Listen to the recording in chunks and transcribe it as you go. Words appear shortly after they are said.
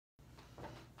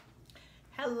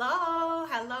Hello,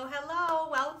 hello,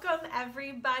 hello. Welcome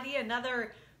everybody.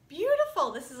 Another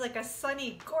beautiful, this is like a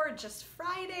sunny, gorgeous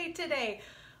Friday today.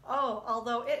 Oh,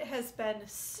 although it has been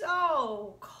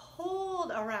so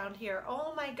cold around here.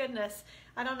 Oh my goodness.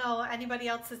 I don't know anybody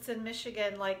else that's in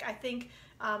Michigan. Like, I think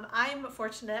I'm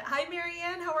fortunate. Hi,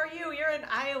 Marianne, how are you? You're in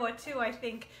Iowa too, I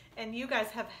think. And you guys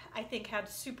have, I think, had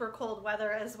super cold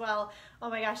weather as well. Oh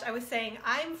my gosh, I was saying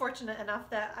I'm fortunate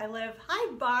enough that I live.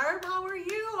 Hi, Barb, how are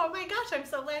you? Oh my gosh, I'm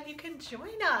so glad you can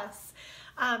join us.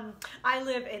 I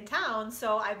live in town,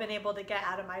 so I've been able to get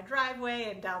out of my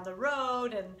driveway and down the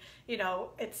road, and you know,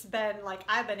 it's been like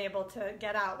I've been able to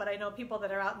get out, but I know people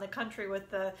that are out in the country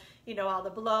with the, you know, all the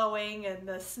blowing and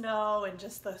the snow and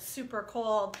just the super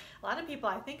cold. A lot of people,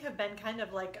 I think, have been kind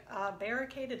of like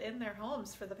barricaded in their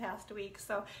homes for the past week.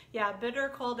 So yeah,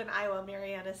 bitter cold in Iowa,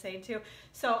 Marianne is saying too.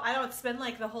 So I know it's been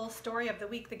like the whole story of the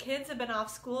week. The kids have been off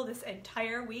school this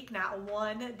entire week, not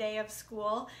one day of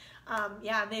school.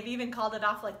 Yeah, and they've even called it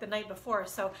off like the night before,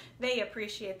 so they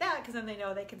appreciate that because then they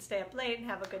know they can stay up late and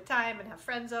have a good time and have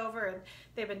friends over, and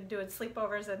they've been doing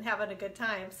sleepovers and having a good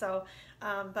time. So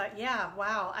but yeah,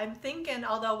 wow, I'm thinking,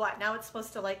 although what, now it's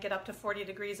supposed to like get up to 40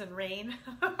 degrees and rain.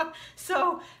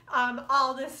 So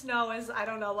all this snow is, I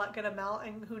don't know what gonna melt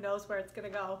and who knows where it's gonna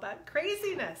go, but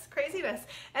craziness.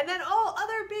 And then, oh,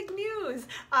 other big news.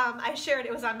 I shared,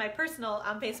 it was on my personal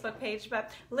Facebook page,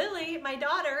 but Lily, my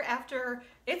daughter, after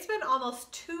it's been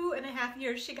almost 2.5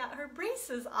 years, she got her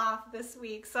braces off this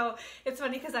week. So it's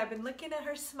funny because I've been looking at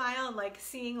her smile and like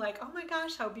seeing like, oh my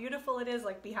gosh, how beautiful it is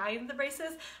like behind the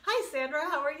braces. Hi, Sandra,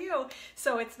 how are you?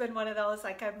 So it's been one of those,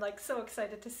 like, I'm like so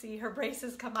excited to see her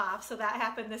braces come off. So that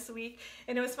happened this week.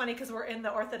 And it was funny because we're in the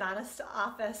orthodontist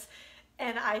office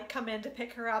and I come in to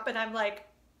pick her up and I'm like,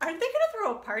 aren't they gonna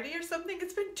throw a party or something?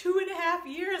 It's been 2.5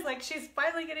 years, like she's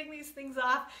finally getting these things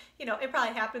off. You know, it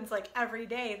probably happens like every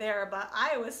day there, but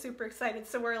I was super excited.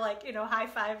 So we're like, you know,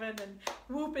 high-fiving and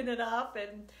whooping it up.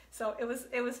 And so it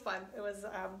was fun. It was,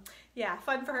 yeah,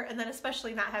 fun for her. And then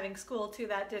especially not having school too,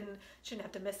 that she didn't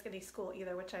have to miss any school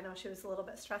either, which I know she was a little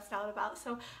bit stressed out about.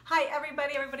 So hi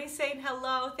everybody, everybody's saying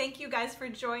hello. Thank you guys for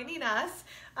joining us.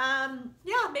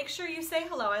 Yeah, make sure you say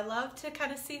hello. I love to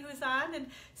kind of see who's on and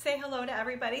say hello to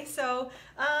everybody. So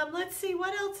let's see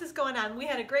what else is going on. We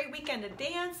had a great weekend of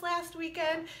dance last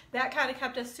weekend. That kind of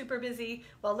kept us super busy.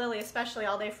 Well, Lily especially,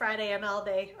 all day Friday and all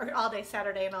day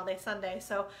Saturday and all day Sunday.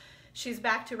 So she's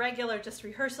back to regular just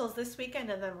rehearsals this weekend,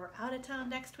 and then we're out of town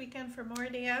next weekend for more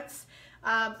dance.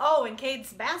 Oh, and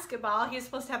Cade's basketball, he was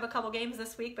supposed to have a couple games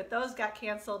this week, but those got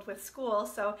canceled with school,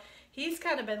 so he's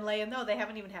kind of been laying low. They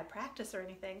haven't even had practice or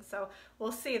anything, so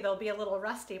we'll see. They'll be a little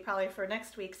rusty probably for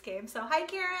next week's game. So hi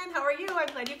Karen, how are you? I'm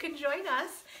glad you can join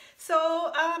us.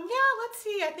 So yeah, let's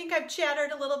see. I think I've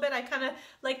chattered a little bit. I kind of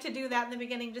like to do that in the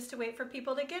beginning just to wait for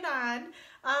people to get on.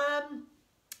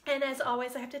 And as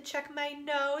always, I have to check my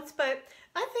notes, but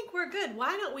I think we're good.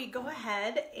 Why don't we go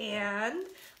ahead and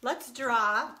let's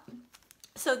draw.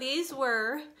 So these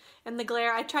were, in the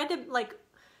glare, I tried to, like,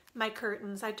 my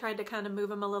curtains, I tried to kind of move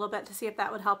them a little bit to see if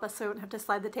that would help us so we wouldn't have to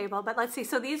slide the table. But let's see.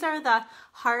 So these are the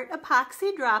heart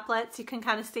epoxy droplets. You can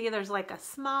kind of see there's like a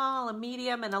small, a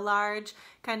medium, and a large,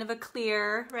 kind of a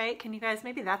clear, right? Can you guys,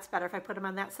 maybe that's better if I put them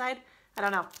on that side? I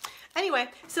don't know. Anyway,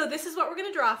 so this is what we're going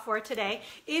to draw for today.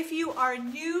 If you are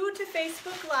new to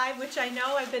Facebook Live, which I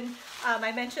know I've been,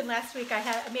 I mentioned last week, I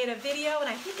made a video and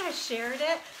I think I shared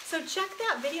it. So check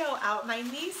that video out. My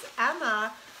niece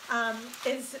Emma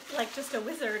is like just a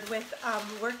wizard with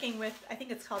working with, I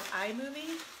think it's called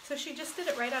iMovie. So she just did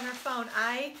it right on her phone.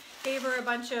 I gave her a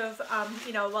bunch of,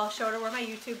 you know, well, showed her where my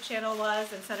YouTube channel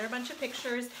was and sent her a bunch of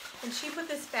pictures, and she put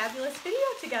this fabulous video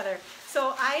together.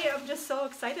 So I am just so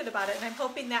excited about it, and I'm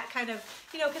hoping that kind of,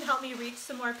 you know, can help me reach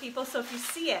some more people. So if you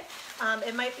see it,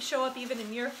 it might show up even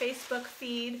in your Facebook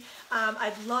feed.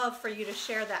 I'd love for you to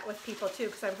share that with people too,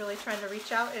 because I'm really trying to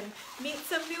reach out and meet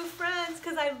some new friends,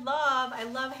 because I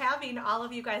love having all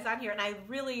of you guys on here, and I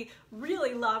really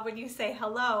love when you say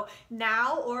hello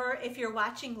now, or if you're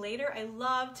watching later. I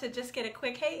love to just get a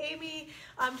quick, hey Amy,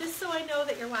 just so I know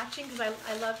that you're watching, because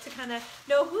I love to kind of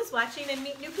know who's watching and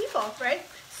meet new people, right?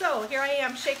 So here I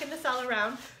am shaking this all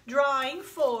around, drawing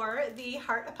for the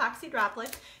heart epoxy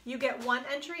droplets. You get one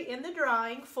entry in the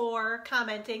drawing for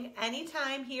commenting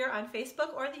anytime here on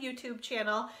Facebook or the YouTube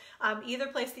channel. Either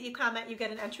place that you comment, you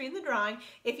get an entry in the drawing.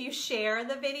 If you share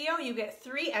the video, you get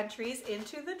 3 entries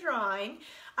into the drawing.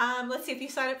 Let's see, if you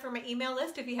sign up for my email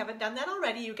list, if you haven't done that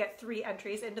already, you get 3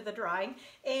 entries into the drawing.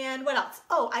 And what else?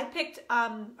 Oh, I pick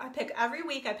every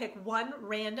week, I pick one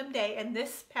random day, and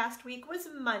this past week was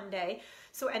Monday.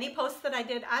 So any posts that I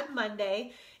did on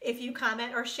Monday, if you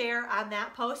comment or share on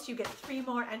that post, you get 3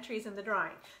 more entries in the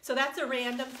drawing. So that's a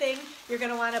random thing. You're going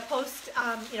to want to post,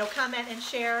 you know, comment and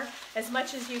share as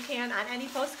much as you can on any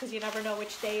post, because you never know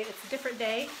which day. It's a different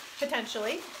day,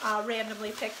 potentially,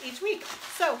 randomly picked each week.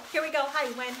 So here we go. Hi,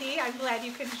 Wendy. I'm glad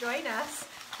you can join us.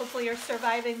 Hopefully you're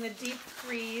surviving the deep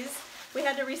freeze. We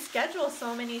had to reschedule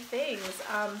so many things.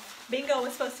 Bingo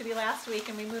was supposed to be last week,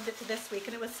 and we moved it to this week,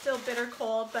 and it was still bitter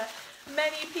cold, but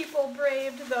many people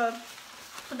braved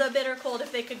the bitter cold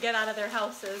if they could get out of their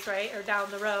houses, right, or down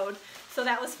the road. So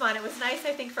that was fun. It was nice,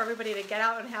 I think, for everybody to get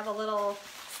out and have a little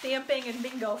stamping and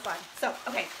bingo fun. So,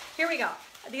 okay, here we go.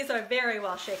 These are very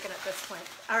well shaken at this point.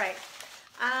 All right.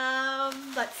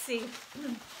 Let's see.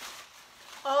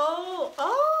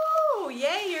 Oh,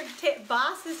 yay, your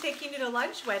boss is taking you to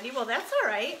lunch, Wendy. Well, that's all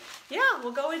right. Yeah,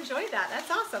 we'll go enjoy that. That's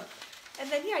awesome. And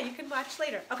then, yeah, you can watch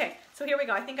later. Okay, so here we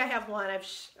go. I think I have one.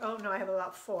 Oh, no, I have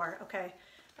about 4. Okay,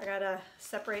 I got to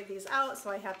separate these out, so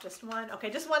I have just one.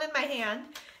 Okay, just one in my hand.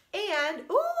 And,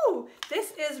 ooh,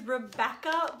 this is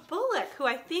Rebecca Bullock, who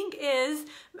I think is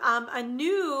a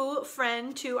new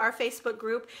friend to our Facebook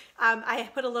group. I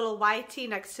put a little YT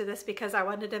next to this because I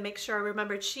wanted to make sure I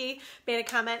remembered she made a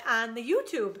comment on the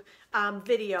YouTube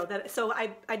video. So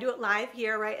I do it live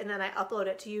here, right? And then I upload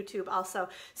it to YouTube also.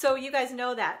 So you guys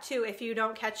know that too. If you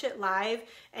don't catch it live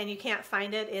and you can't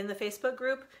find it in the Facebook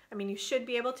group, I mean, you should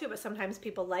be able to, but sometimes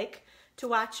people like to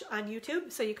watch on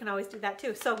YouTube, so you can always do that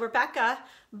too. So Rebecca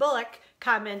Bullock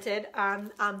commented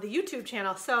on the YouTube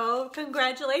channel. So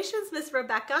congratulations, Miss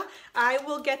Rebecca. I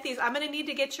will get these. I'm going to need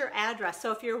to get your address.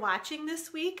 So if you're watching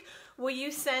this week, will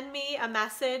you send me a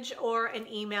message or an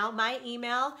email? My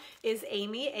email is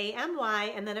Amy,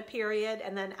 A-M-Y, and then a period,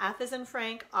 and then F as in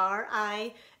Frank,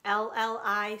 R-I-L-L-I-C-I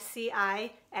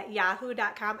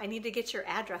 @yahoo.com. I need to get your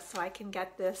address so I can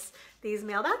get these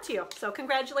mailed out to you. So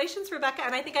congratulations, Rebecca.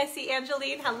 And I think I see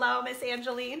Angeline. Hello, Miss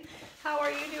Angeline. How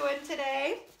are you doing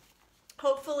today?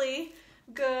 Hopefully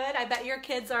good. I bet your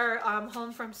kids are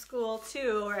home from school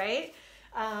too, right?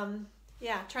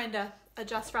 Yeah, trying to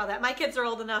adjust for all that. My kids are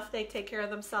old enough. They take care of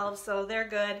themselves, so they're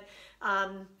good.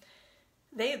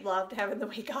 They loved having the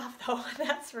week off though,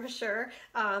 that's for sure.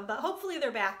 But hopefully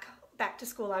they're back to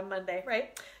school on Monday,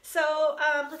 right? So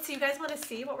let's see, you guys want to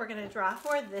see what we're going to draw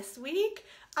for this week?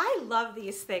 I love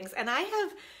these things, and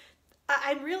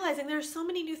I'm realizing there's so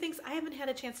many new things I haven't had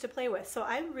a chance to play with. So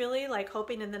I'm really like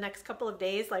hoping in the next couple of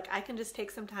days, like I can just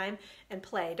take some time and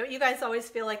play. Don't you guys always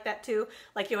feel like that too?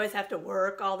 Like you always have to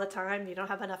work all the time. You don't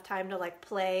have enough time to like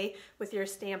play with your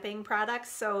stamping products.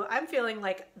 So I'm feeling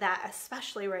like that,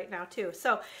 especially right now too.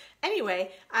 So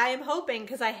anyway, I'm hoping,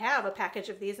 because I have a package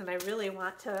of these and I really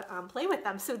want to play with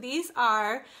them. So these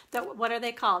are, what are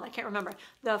they called? I can't remember.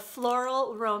 The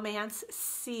Floral Romance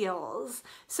Seals.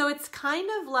 So it's kind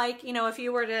of like, you know, if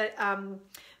you were to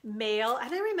mail,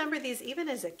 and I remember these even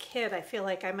as a kid, I feel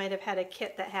like I might have had a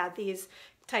kit that had these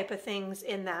type of things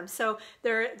in them. So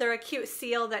they're a cute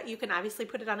seal that you can obviously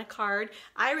put it on a card.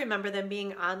 I remember them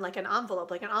being on like an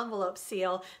envelope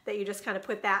seal that you just kind of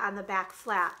put that on the back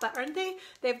flat. But aren't they?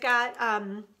 They've got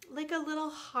like a little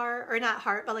heart, or not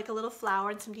heart, but like a little flower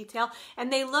and some detail.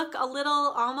 And they look a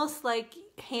little almost like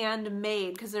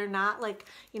handmade because they're not like,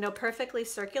 you know, perfectly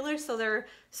circular. So they're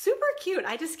super cute.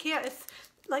 I just can't, it's,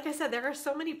 like I said, there are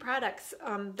so many products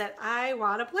that I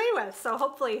want to play with. So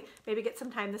hopefully maybe get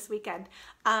some time this weekend.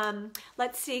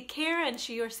 Let's see, Karen,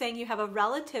 you were saying you have a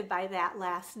relative by that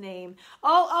last name.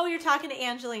 Oh, you're talking to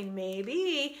Angeline.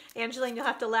 Maybe, Angeline, you'll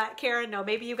have to let Karen know.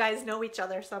 Maybe you guys know each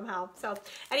other somehow. So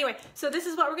anyway, so this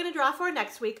is what we're going to draw for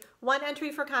next week. 1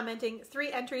 entry for commenting,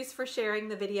 3 entries for sharing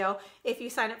the video. If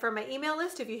you sign up for my email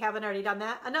list, if you haven't already done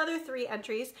that, another 3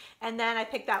 entries. And then I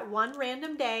pick that one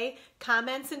random day.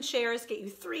 Comments and shares get you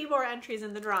 3 more entries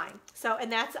in the drawing. So,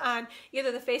 and that's on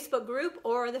either the Facebook group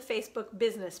or the Facebook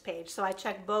business page. So I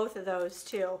check both of those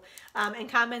too. And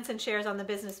comments and shares on the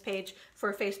business page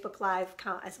for Facebook Live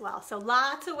count as well. So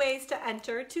lots of ways to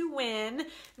enter to win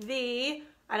the,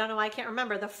 I don't know why I can't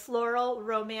remember, the Floral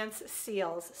Romance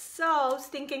Seals. So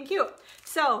stinking cute.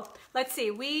 So let's see,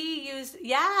 we used,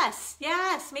 yes,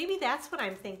 maybe that's what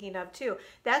I'm thinking of too.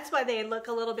 That's why they look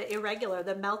a little bit irregular,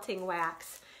 the melting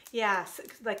wax. Yes,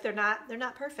 like they're not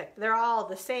perfect. They're all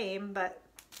the same, but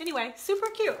anyway, super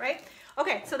cute, right?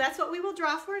 Okay, so that's what we will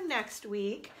draw for next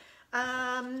week.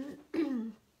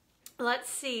 Let's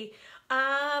see.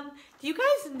 Do you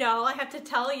guys know, I have to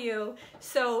tell you,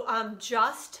 so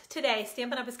just today,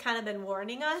 Stampin' Up! Has kind of been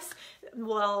warning us,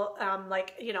 well,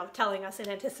 like, you know, telling us in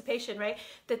anticipation, right,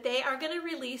 that they are going to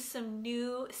release some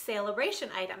new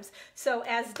SALE-A-BRATION items. So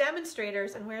as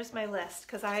demonstrators, and where's my list?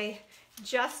 Because I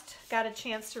just got a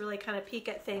chance to really kind of peek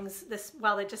at things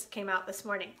well, they just came out this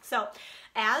morning. So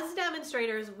as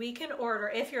demonstrators, we can order,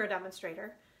 if you're a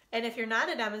demonstrator, and if you're not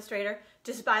a demonstrator,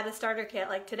 just buy the starter kit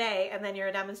like today, and then you're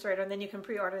a demonstrator, and then you can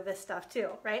pre-order this stuff too,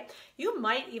 right? You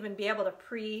might even be able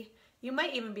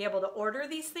to order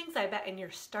these things, I bet, in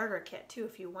your starter kit too,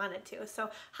 if you wanted to. So,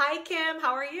 hi Kim,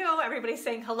 how are you? Everybody's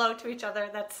saying hello to each other.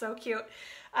 That's so cute.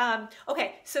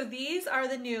 Okay, so these are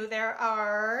the new, there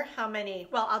are, how many?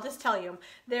 Well, I'll just tell you.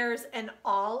 There's an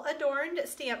all adorned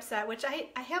stamp set, which I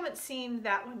haven't seen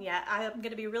that one yet. I'm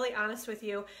going to be really honest with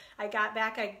you. I got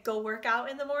back, I go work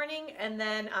out in the morning, and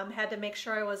then had to make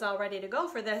sure I was all ready to go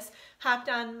for this. Hopped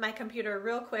on my computer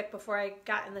real quick before I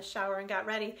got in the shower and got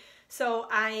ready. So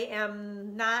I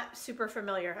am not super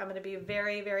familiar. I'm going to be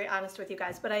very, very honest with you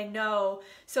guys, but I know,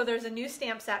 so there's a new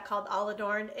stamp set called All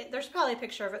Adorned. There's probably a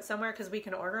picture of it somewhere because we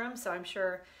can order them, so I'm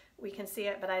sure we can see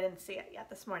it, but I didn't see it yet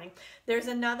this morning. There's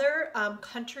another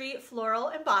country floral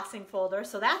embossing folder,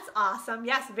 so that's awesome.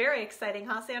 Yes, very exciting,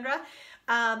 huh, Sandra?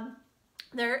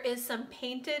 There is a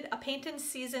Painted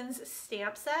Seasons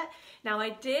stamp set. Now I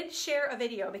did share a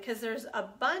video because there's a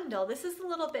bundle. This is a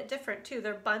little bit different too.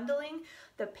 They're bundling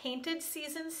the Painted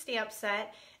Seasons stamp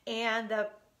set and the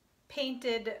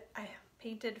Painted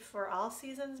for All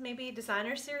Seasons, maybe,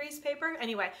 Designer Series paper.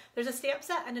 Anyway, there's a stamp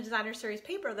set and a Designer Series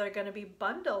paper that are going to be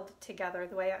bundled together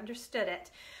the way I understood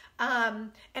it.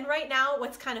 And right now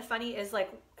what's kind of funny is, like,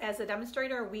 as a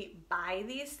demonstrator, we buy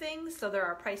these things, so there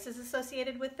are prices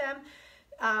associated with them.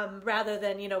 Rather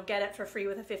than, you know, get it for free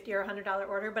with a $50 or $100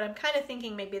 order. But I'm kind of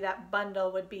thinking maybe that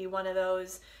bundle would be one of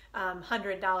those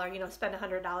 $100, you know, spend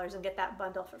 $100 and get that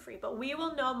bundle for free. But we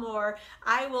will know more.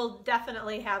 I will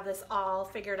definitely have this all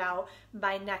figured out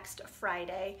by next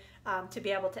Friday to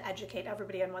be able to educate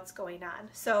everybody on what's going on.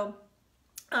 So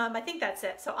I think that's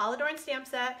it. So All Adorned stamp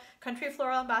set, Country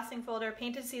Floral embossing folder,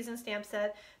 Painted Season stamp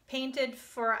set, Painted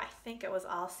for, I think it was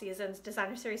All Seasons,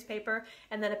 Designer Series paper,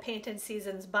 and then a Painted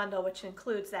Seasons bundle, which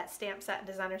includes that stamp set and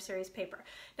Designer Series paper.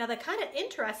 Now the kind of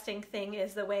interesting thing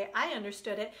is, the way I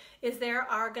understood it, is there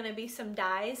are going to be some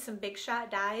dies, some Big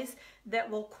Shot dies that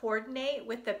will coordinate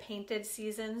with the Painted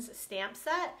Seasons stamp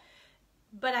set.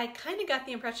 But I kind of got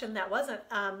the impression that wasn't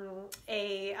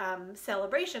a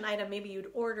celebration item. Maybe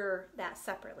you'd order that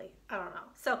separately. I don't know.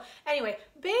 So anyway,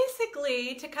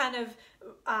 basically, to kind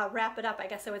of wrap it up, I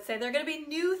guess I would say there are going to be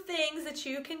new things that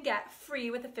you can get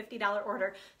free with a $50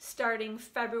 order starting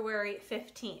February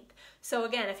 15th. So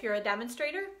again, if you're a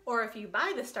demonstrator or if you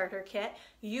buy the starter kit,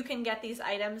 you can get these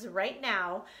items right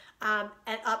now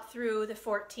and up through the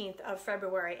 14th of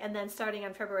February. And then starting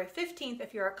on February 15th,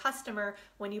 if you're a customer,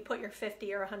 when you put your $50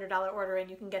 or $100 order in,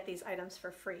 you can get these items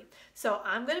for free. So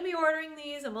I'm going to be ordering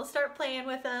these and we'll start playing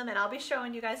with them, and I'll be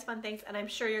showing you guys fun things, and I'm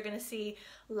sure you're going to see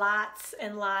lots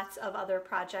and lots of other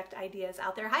project ideas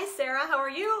out there. Hi Sarah, how are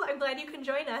you? I'm glad you can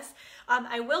join us.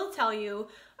 I will tell you,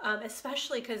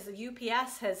 especially because the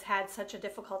UPS has had such a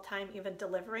difficult time even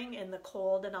delivering in the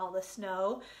cold and all the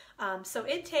snow. So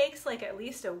it takes like at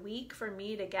least a week for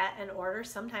me to get an order.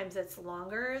 Sometimes it's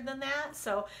longer than that.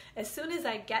 So as soon as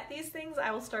I get these things,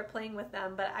 I will start playing with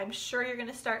them. But I'm sure you're going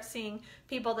to start seeing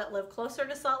people that live closer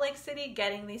to Salt Lake City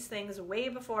getting these things way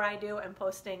before I do and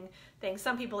posting things.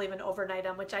 Some people even overnight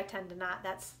them, which I tend to not.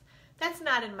 That's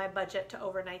not in my budget to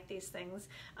overnight these things,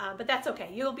 but that's okay.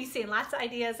 You'll be seeing lots of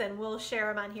ideas and we'll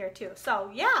share them on here too. So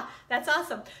yeah, that's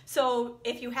awesome. So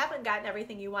if you haven't gotten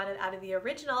everything you wanted out of the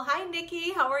original, hi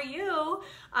Nikki, how are you?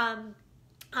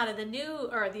 Out of the new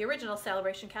or the original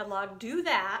Celebration catalog, do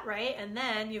that, right? And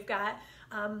then you've got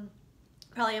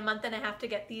probably a month and a half to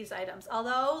get these items.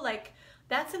 Although, like,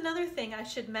 that's another thing I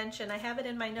should mention. I have it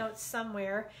in my notes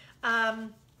somewhere.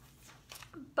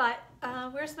 But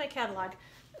where's my catalog?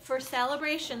 For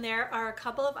Celebration, there are a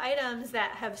couple of items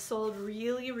that have sold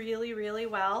really, really, really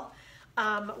well.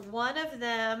 One of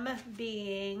them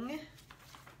being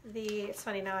it's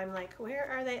funny now, I'm like, where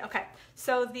are they? Okay,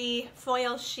 so the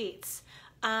foil sheets.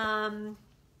 Oh,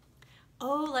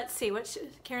 let's see,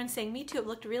 Karen's saying, me too, it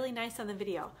looked really nice on the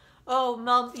video. Oh,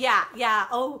 Mom, yeah,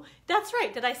 oh, that's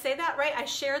right, did I say that right? I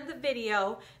shared the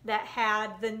video that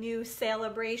had the new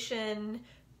Celebration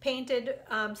Painted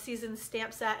Season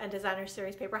stamp set and Designer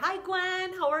Series paper. Hi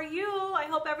Gwen, how are you? I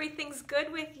hope everything's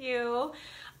good with you.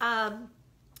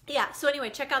 Yeah, so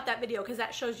anyway, check out that video because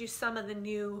that shows you some of the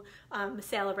new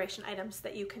Celebration items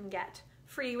that you can get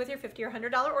free with your $50 or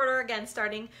 $100 order, again,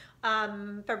 starting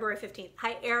February 15th.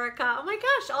 Hi Erica, oh my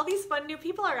gosh, all these fun new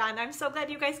people are on. I'm so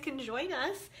glad you guys can join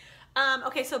us.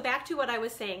 Okay, so back to what I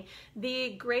was saying.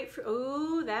 The grapefruit,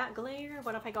 ooh, that glare.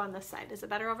 What if I go on this side? Is it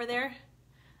better over there?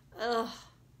 Ugh.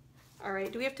 All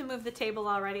right, do we have to move the table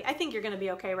already? I think you're gonna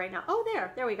be okay right now. Oh,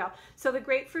 there we go. So the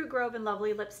Grapefruit Grove and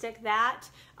Lovely lipstick, that,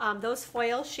 those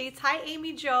foil sheets, hi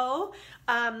Amy Jo,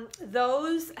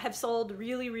 those have sold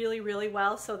really, really, really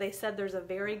well. So they said there's a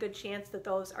very good chance that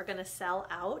those are gonna sell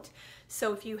out.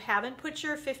 So if you haven't put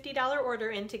your $50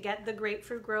 order in to get the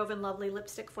Grapefruit Grove and Lovely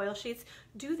lipstick foil sheets,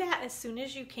 do that as soon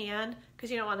as you can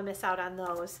because you don't want to miss out on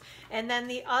those. And then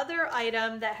the other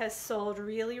item that has sold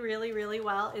really, really, really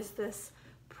well is this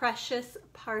Precious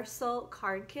Parcel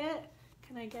card kit.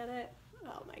 Can I get it?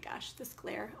 Oh my gosh, this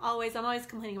glare. I'm always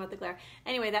complaining about the glare.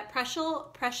 Anyway, that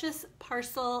Precious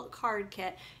Parcel card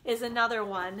kit is another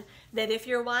one that if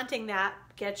you're wanting that,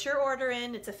 get your order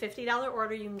in. It's a $50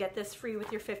 order. You can get this free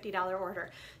with your $50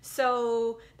 order.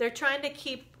 So they're trying to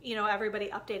keep, you know, everybody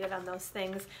updated on those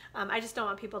things. I just don't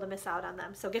want people to miss out on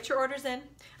them. So get your orders in.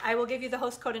 I will give you the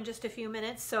host code in just a few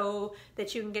minutes so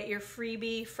that you can get your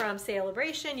freebie from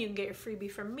SALE-A-BRATION. You can get your freebie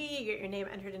from me, you get your name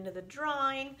entered into the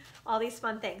drawing, all these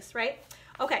fun things, right?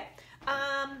 Okay,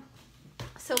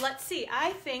 so let's see.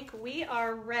 I think we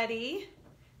are ready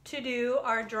to do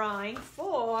our drawing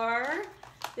for,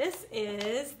 this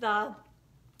is the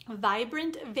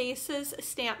Vibrant Vases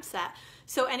stamp set.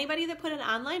 So anybody that put an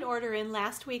online order in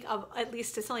last week of at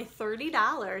least, it's only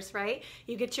 $30, right?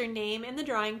 You get your name in the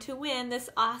drawing to win this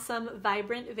awesome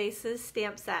Vibrant Vases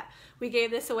stamp set. We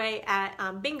gave this away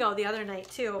at bingo the other night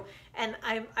too. And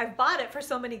I bought it for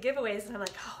so many giveaways and I'm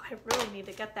like, oh, I really need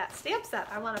to get that stamp set.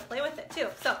 I want to play with it too.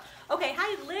 So, okay,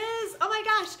 hi Liz. Oh my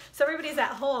gosh. So everybody's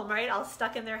at home, right? All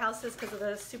stuck in their houses because of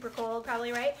the super cold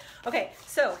probably, right? Okay,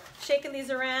 so shaking these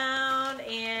around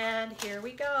and here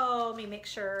we go. Let me make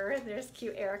sure. There's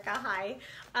cute Erica, hi.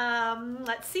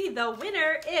 Let's see, the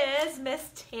winner is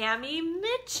Miss Tammy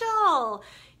Mitchell.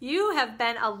 You have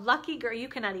been a lucky girl. You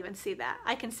cannot even see that.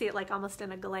 I can see it like almost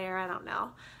in a glare, I don't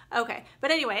know. Okay,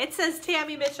 but anyway, it says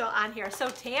Tammy Mitchell on here. So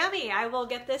Tammy, I will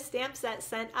get this stamp set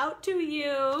sent out to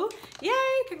you. Yay,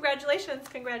 congratulations,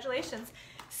 congratulations.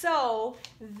 So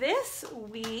this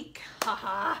week,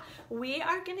 we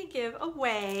are gonna give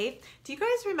away, do you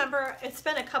guys remember, it's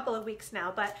been a couple of weeks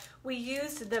now, but we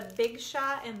used the Big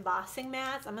Shot embossing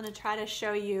mats. I'm gonna try to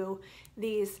show you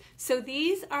these. So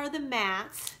these are the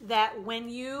mats that when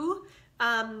you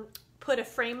put a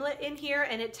framelit in here,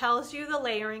 and it tells you the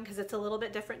layering because it's a little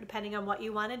bit different depending on what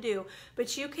you want to do,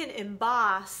 but you can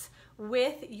emboss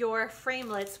with your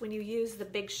framelits when you use the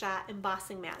Big Shot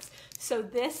embossing mats. So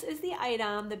this is the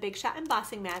item, the Big Shot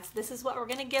embossing mats. This is what we're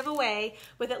going to give away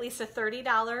with at least a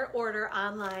 $30 order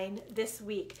online this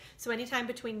week. So anytime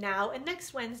between now and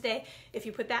next Wednesday, if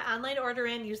you put that online order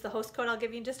in, use the host code I'll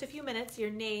give you in just a few minutes, your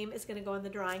name is going to go in the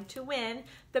drawing to win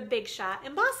the Big Shot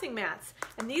embossing mats.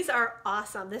 And these are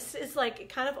awesome. This is like, it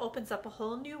kind of opens up a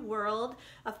whole new world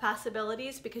of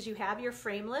possibilities because you have your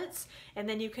framelits and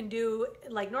then you can do,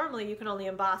 like normally you can only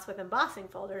emboss with embossing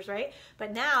folders, right?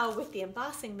 But now with the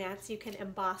embossing mats, you can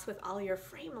emboss with all your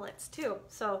framelits too.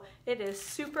 So it is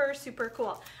super, super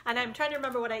cool. And I'm trying to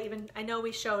remember what I know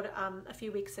we showed a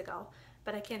few weeks ago,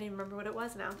 but I can't even remember what it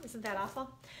was now. Isn't that awful?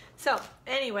 So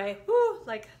anyway, whoo,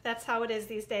 like that's how it is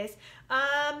these days.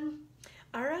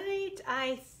 All right,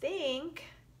 I think,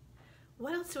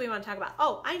 what else do we want to talk about?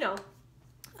 Oh, I know.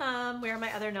 Where are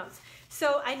my other notes?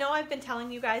 So I know I've been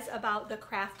telling you guys about the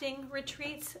crafting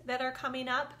retreats that are coming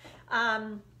up.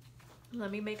 Let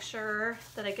me make sure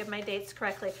that I give my dates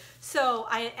correctly. So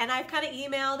I've kind of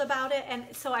emailed about it, and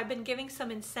so I've been giving some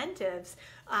incentives.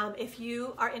 If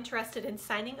you are interested in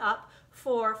signing up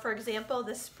for example,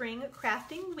 the Spring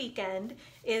Crafting Weekend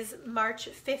is March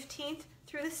 15th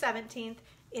through the 17th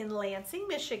in Lansing,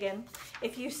 Michigan.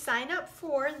 If you sign up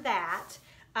for that,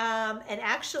 and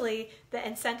actually the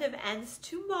incentive ends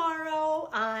tomorrow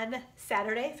on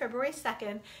Saturday, February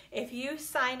 2nd. If you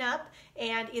sign up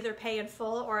and either pay in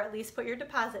full or at least put your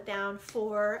deposit down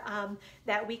for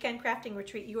that weekend crafting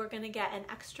retreat, you are going to get an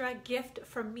extra gift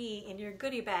from me in your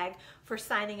goodie bag for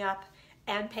signing up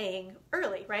and paying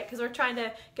early, right? Because we're trying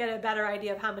to get a better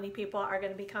idea of how many people are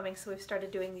going to be coming. So we've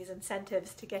started doing these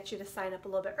incentives to get you to sign up a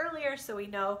little bit earlier so we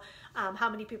know how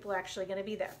many people are actually going to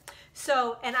be there.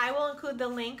 So, and I will include the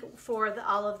link for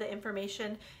all of the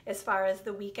information as far as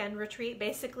the weekend retreat.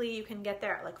 Basically, you can get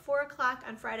there at like 4 o'clock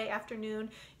on Friday afternoon.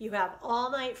 You have all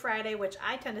night Friday, which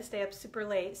I tend to stay up super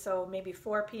late, so maybe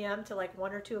 4 p.m. to like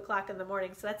 1 or 2 o'clock in the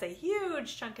morning. So that's a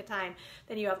huge chunk of time.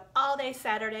 Then you have all day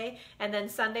Saturday, and then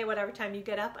Sunday, whatever time you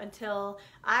get up until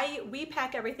we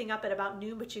pack everything up at about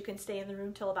noon, but you can stay in the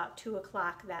room till about 2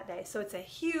 o'clock that day. So it's a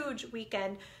huge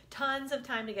weekend, tons of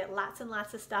time to get lots and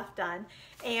lots of stuff done.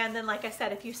 And then, like I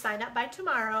said, if you sign up by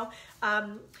tomorrow,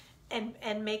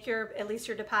 and make at least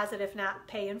your deposit, if not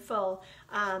pay in full,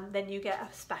 then you get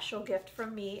a special gift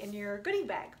from me in your goodie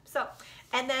bag. So,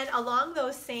 and then along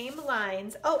those same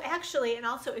lines, oh, actually, and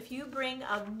also if you bring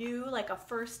a new, like a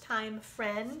first-time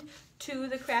friend to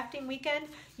the crafting weekend,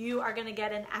 you are going to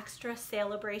get an extra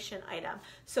celebration item.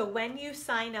 So when you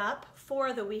sign up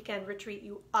for the weekend retreat,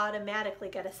 you automatically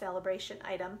get a celebration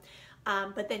item.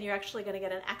 But then you're actually going to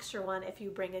get an extra one if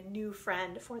you bring a new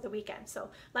friend for the weekend. So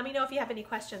let me know if you have any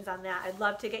questions on that. I'd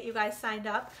love to get you guys signed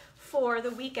up for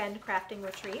the weekend crafting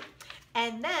retreat.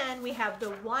 And then we have the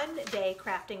one-day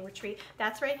crafting retreat.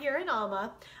 That's right here in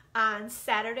Alma on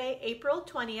Saturday, April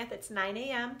 20th. It's 9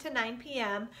 a.m. to 9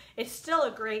 p.m. It's still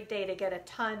a great day to get a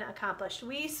ton accomplished.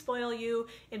 We spoil you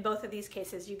in both of these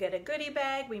cases. You get a goodie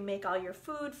bag. We make all your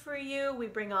food for you. We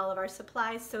bring all of our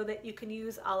supplies so that you can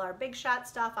use all our Big Shot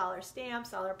stuff, all our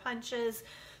stamps, all our punches.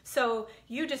 So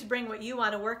you just bring what you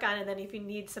want to work on, and then if you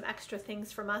need some extra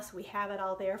things from us, we have it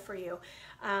all there for you.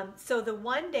 So the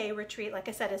one-day retreat, like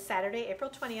I said, is Saturday,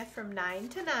 April 20th from 9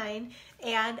 to 9.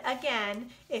 And again,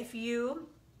 if you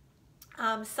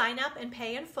sign up and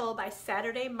pay in full by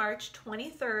Saturday, March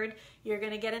 23rd, you're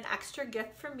going to get an extra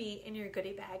gift from me in your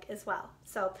goodie bag as well.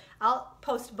 So I'll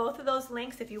post both of those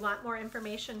links if you want more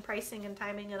information, pricing and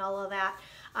timing and all of that.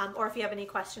 Or if you have any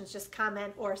questions, just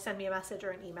comment or send me a message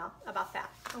or an email about that.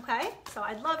 Okay? So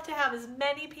I'd love to have as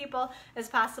many people as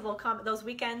possible come those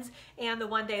weekends and the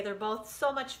one day. They're both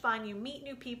so much fun. You meet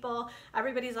new people.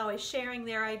 Everybody's always sharing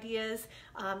their ideas.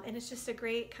 And it's just a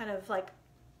great kind of like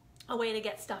a way to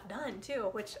get stuff done too,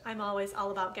 which I'm always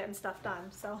all about getting stuff done.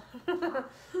 So,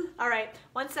 all right,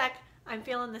 one sec. I'm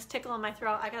feeling this tickle in my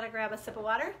throat. I gotta grab a sip of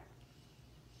water.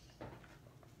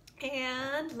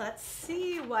 And let's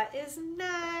see what is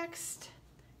next.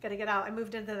 Gotta get out. I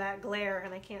moved into that glare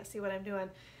and I can't see what I'm doing,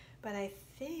 but I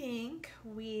think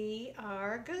we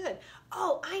are good.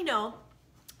 Oh, I know.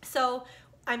 So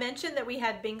I mentioned that we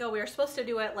had bingo. We were supposed to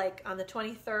do it like on the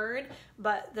 23rd,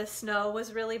 but the snow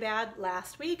was really bad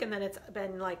last week, and then it's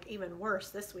been like even worse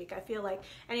this week, I feel like.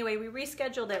 Anyway, we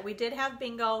rescheduled it. We did have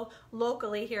bingo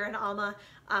locally here in Alma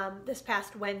this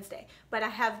past Wednesday, but I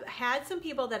have had some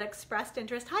people that expressed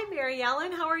interest. Hi, Mary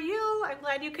Ellen, how are you? I'm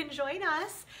glad you can join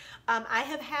us. I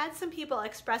have had some people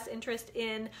express interest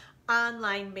in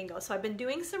online bingo. So I've been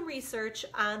doing some research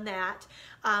on that.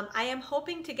 I am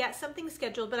hoping to get something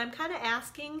scheduled, but I'm kind of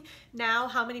asking now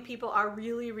how many people are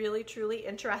really, really, truly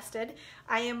interested.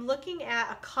 I am looking at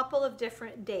a couple of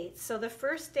different dates. So the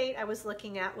first date I was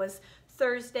looking at was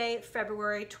Thursday,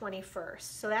 February 21st.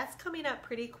 So that's coming up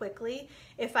pretty quickly.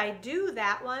 If I do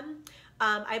that one,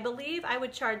 I believe I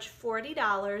would charge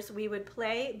 $40. We would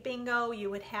play bingo. You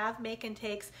would have make and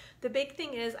takes. The big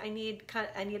thing is I need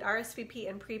RSVP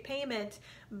and prepayment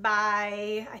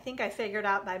by, I think I figured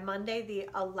out by Monday the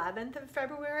 11th of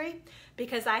February,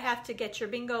 because I have to get your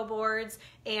bingo boards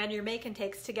and your make and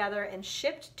takes together and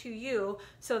shipped to you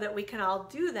so that we can all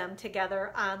do them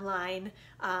together online,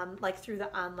 like through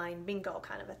the online bingo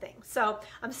kind of a thing. So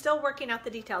I'm still working out the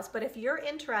details, but if you're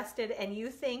interested and you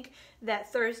think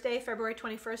that Thursday, February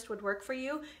 21st would work for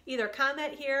you, either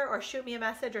comment here or shoot me a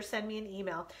message or send me an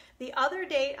email. The other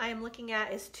date I am looking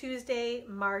at is Tuesday,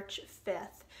 March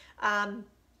 5th.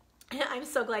 I'm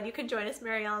so glad you can join us,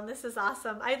 Mary Ellen. This is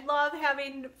awesome. I love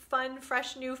having fun,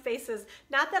 fresh, new faces.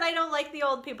 Not that I don't like the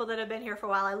old people that have been here for a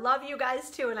while. I love you guys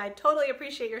too, and I totally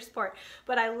appreciate your support.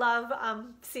 But I love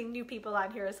seeing new people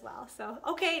on here as well. So,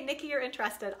 okay, Nikki, you're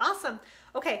interested. Awesome.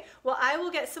 Okay, well, I will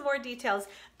get some more details.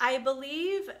 I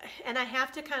believe, and I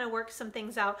have to kind of work some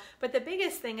things out, but the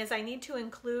biggest thing is I need to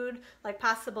include like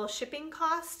possible shipping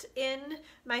cost in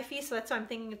my fee. So that's why I'm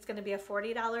thinking it's going to be a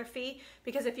 $40 fee,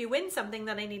 because if you win something,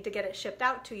 then I need to get it shipped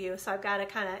out to you. So I've got to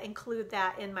kind of include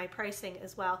that in my pricing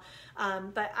as well.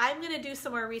 But I'm going to do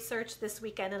some more research this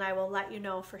weekend, and I will let you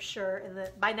know for sure.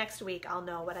 By next week, I'll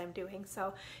know what I'm doing.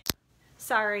 So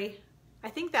sorry, I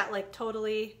think that like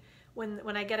totally...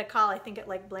 When I get a call, I think it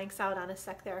like blanks out on a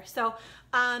sec there. So,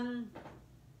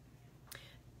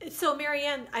 so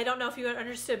Marianne, I don't know if you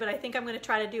understood, but I think I'm going to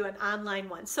try to do an online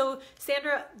one. So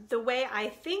Sandra, the way I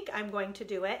think I'm going to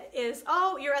do it is,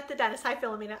 oh, you're at the dentist. Hi,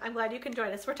 Philomena. I'm glad you can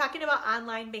join us. We're talking about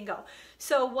online bingo.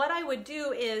 So what I would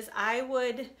do is I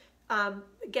would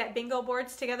get bingo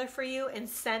boards together for you and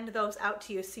send those out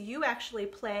to you. So you actually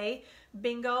play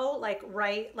bingo, like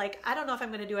I don't know if I'm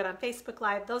going to do it on Facebook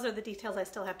Live. Those are the details I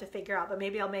still have to figure out, but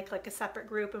maybe I'll make like a separate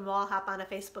group and we'll all hop on a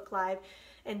Facebook Live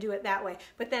and do it that way.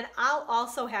 But then I'll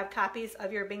also have copies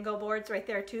of your bingo boards right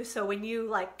there too. So when you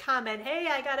like comment, hey,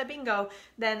 I got a bingo,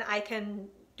 then I can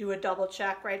do a double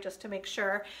check, right, just to make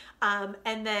sure,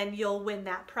 and then you'll win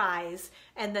that prize,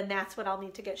 and then that's what I'll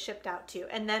need to get shipped out to.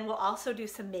 And then we'll also do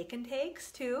some make and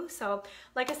takes too. So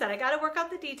like I said, I got to work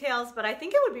out the details, but I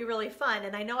think it would be really fun.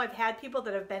 And I know I've had people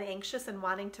that have been anxious and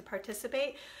wanting to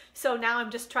participate, so now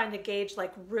I'm just trying to gauge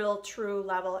like real true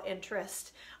level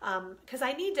interest, because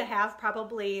I need to have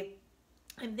probably,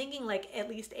 I'm thinking like at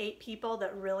least 8 people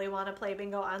that really want to play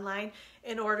bingo online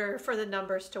in order for the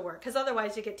numbers to work. Because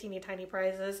otherwise you get teeny tiny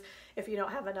prizes if you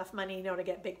don't have enough money, you know, to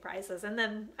get big prizes. And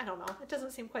then, I don't know, it doesn't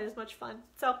seem quite as much fun.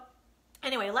 So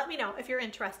anyway, let me know if you're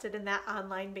interested in that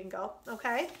online bingo,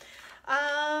 okay?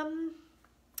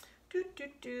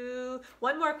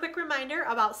 One more quick reminder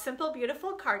about Simple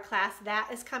Beautiful Card Class. That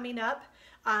is coming up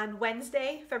on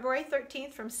Wednesday, February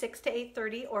 13th from 6 to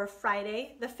 8:30, or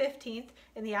Friday the 15th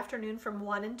in the afternoon from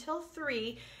 1 until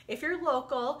 3. If you're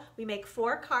local, we make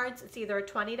 4 cards. It's either a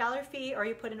 $20 fee or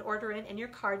you put an order in and your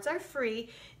cards are free.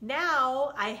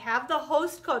 Now I have the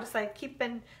host code, so I've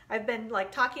been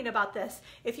like talking about this.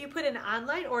 If you put an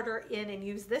online order in and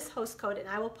use this host code, and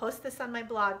I will post this on my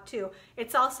blog too.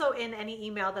 It's also in any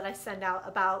email that I send out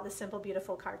about the Simple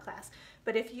Beautiful Card Class.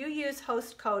 But if you use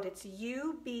host code, it's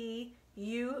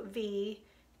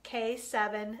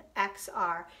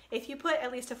UBUVK7XR. If you put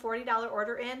at least a $40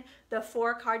 order in, the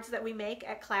 4 cards that we make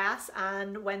at class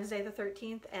on Wednesday the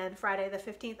 13th and Friday the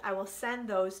 15th, I will send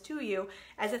those to you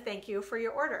as a thank you for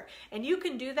your order. And you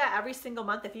can do that every single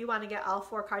month if you want to get all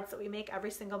 4 cards that we make every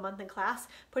single month in class.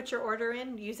 Put your order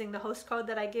in using the host code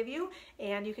that I give you,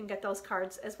 and you can get those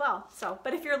cards as well. So,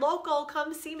 but if you're local,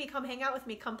 come see me, come hang out with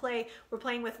me, come play. We're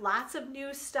playing with lots of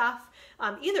new stuff.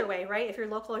 Either way, right? If you're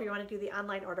local or you want to do the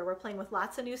online order, we're playing with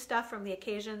lots of new stuff from the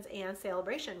occasions and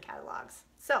celebration catalogs.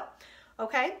 So,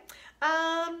 okay.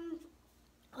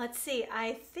 Let's see.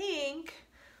 I think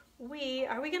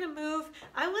are we going to move?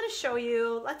 I want to show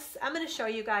you, I'm going to show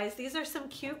you guys, these are some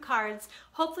cute cards.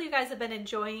 Hopefully you guys have been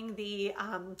enjoying the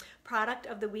product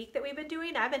of the week that we've been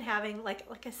doing. I've been having,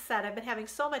 like I said, I've been having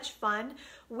so much fun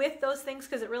with those things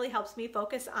because it really helps me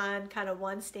focus on kind of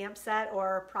one stamp set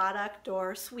or product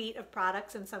or suite of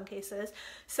products in some cases.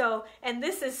 So, and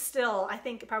this is still, I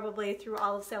think probably through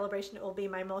all of Celebration, it will be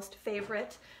my most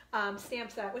favorite stamp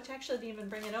set, which actually didn't even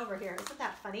bring it over here. Isn't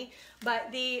that funny?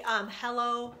 But the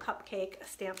Hello Cupcake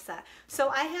stamp set. So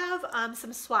I have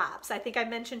some swaps. I think I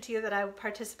mentioned to you that I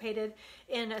participated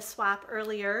in a swap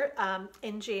earlier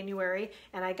in January,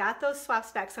 and I got those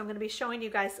swaps back. So I'm going to be showing you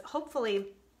guys, hopefully,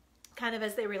 kind of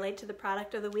as they relate to the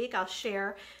product of the week. I'll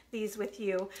share these with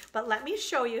you. But let me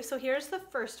show you. So here's the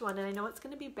first one, and I know it's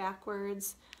going to be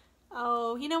backwards.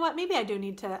 Oh, you know what? Maybe I do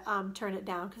need to turn it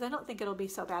down because I don't think it'll be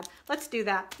so bad. Let's do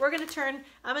that. I'm going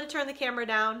to turn the camera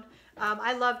down.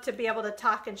 I love to be able to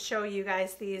talk and show you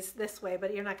guys these this way,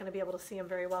 but you're not going to be able to see them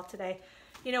very well today.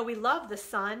 You know, we love the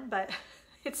sun, but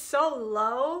it's so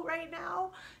low right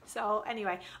now. So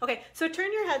anyway, okay, so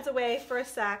turn your heads away for a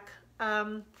sec.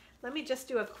 Let me just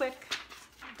do a quick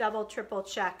double, triple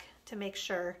check to make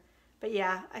sure. But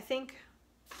yeah, I think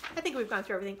we've gone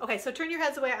through everything. Okay, so turn your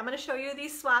heads away. I'm going to show you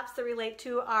these swaps that relate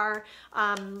to our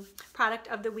product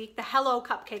of the week, the Hello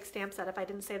Cupcake stamp set, if I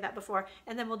didn't say that before,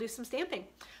 and then we'll do some stamping.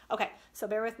 Okay, so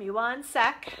bear with me one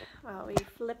sec while we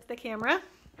flip the camera.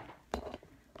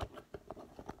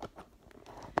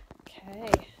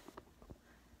 Okay.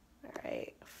 All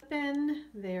right, flipping.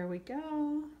 There we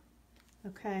go.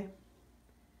 Okay.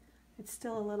 It's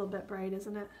still a little bit bright,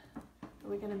 isn't it? Are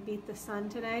we going to beat the sun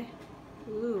today?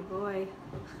 Ooh, boy.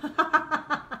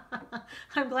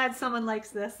 I'm glad someone likes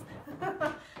this.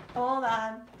 Hold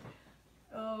on.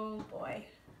 Oh, boy.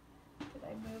 Did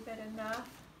I move it enough?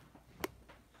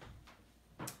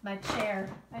 My chair.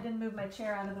 I didn't move my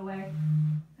chair out of the way,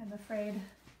 I'm afraid.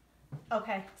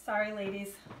 Okay, sorry,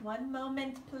 ladies. One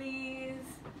moment, please.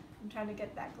 I'm trying to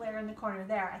get that glare in the corner.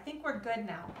 There, I think we're good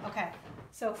now. Okay,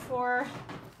 so for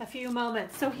a few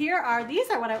moments. So here are, these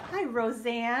are what hi,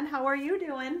 Roseanne. How are you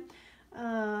doing?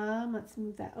 Let's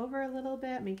move that over a little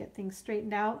bit. Let me get things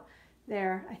straightened out.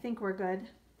 There, I think we're good.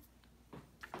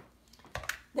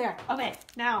 There, okay,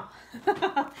 now,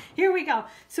 here we go.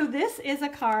 So this is a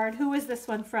card. Who is this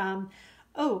one from?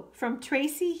 Oh, from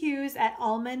Tracy Hughes at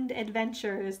Almond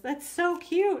Adventures. That's so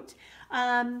cute.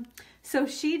 So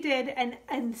she did,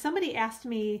 and somebody asked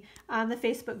me on the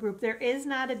Facebook group, there is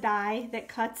not a die that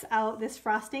cuts out this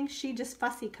frosting. She just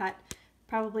fussy cut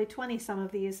probably 20 some of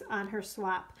these on her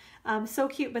swap. So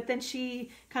cute, but then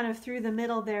she kind of through the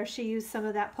middle there, she used some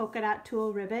of that polka dot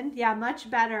tulle ribbon. Yeah,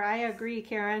 much better. I agree,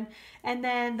 Karen. And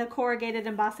then the corrugated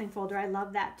embossing folder. I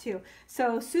love that too.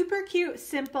 So super cute,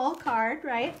 simple card,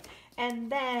 right?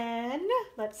 And then,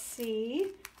 let's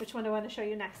see, which one do I want to show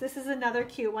you next? This is another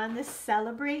cute one, this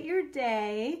Celebrate Your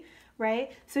Day,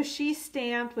 right? So she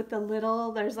stamped with the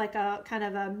little, there's like a kind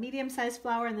of a medium-sized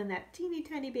flower and then that teeny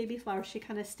tiny baby flower. She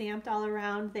kind of stamped all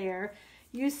around there.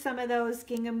 Used some of those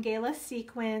Gingham Gala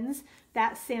sequins.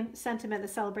 That sentiment, the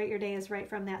Celebrate Your Day, is right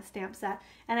from that stamp set.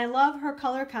 And I love her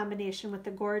color combination with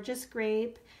the gorgeous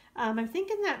grape. I'm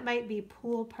thinking that might be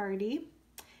Pool Party.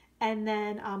 And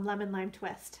then Lemon Lime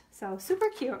Twist. So super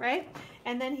cute, right?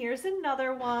 And then here's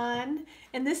another one.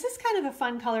 And this is kind of a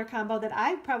fun color combo that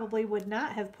I probably would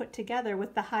not have put together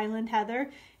with the Highland Heather.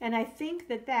 And I think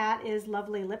that that is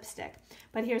Lovely Lipstick.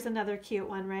 But here's another cute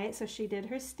one, right? So she did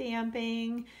her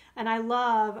stamping. And I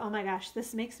love, oh my gosh,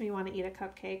 this makes me want to eat a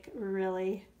cupcake,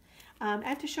 really. I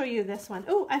have to show you this one.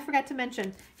 Oh, I forgot to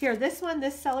mention. Here, this one,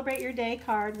 this Celebrate Your Day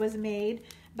card was made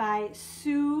by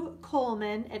Sue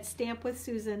Coleman at Stamp with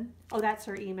Susan. Oh, that's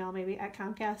her email, maybe, at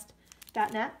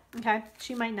Comcast.net. Okay,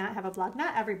 she might not have a blog.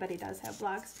 Not everybody does have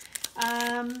blogs.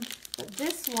 But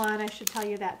this one, I should tell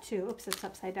you that too. Oops, it's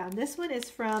upside down. This one is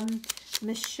from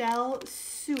Michelle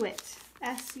Suit,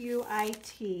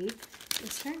 S-U-I-T.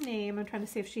 Is her name. I'm trying to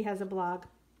see if she has a blog.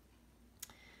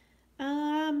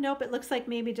 Nope, it looks like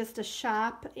maybe just a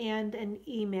shop and an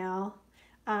email.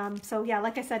 So yeah,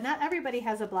 like I said, not everybody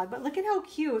has a blog, but look at how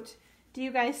cute. Do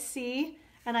you guys see?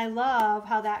 And I love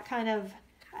how that kind of,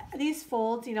 these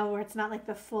folds, you know, where it's not like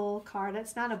the full card.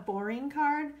 It's not a boring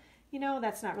card. You know,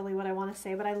 that's not really what I want to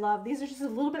say, but I love, these are just a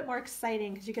little bit more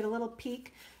exciting because you get a little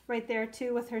peek right there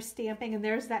too with her stamping. And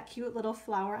there's that cute little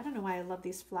flower. I don't know why I love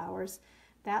these flowers.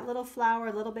 That little flower,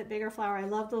 a little bit bigger flower. I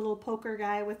love the little poker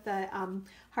guy with the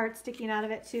heart sticking out of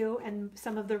it too, and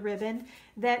some of the ribbon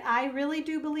that I really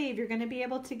do believe you're going to be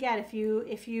able to get if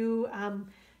you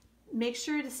make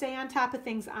sure to stay on top of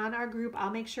things on our group.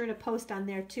 I'll make sure to post on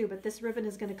there too, but this ribbon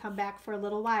is going to come back for a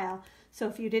little while. So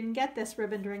if you didn't get this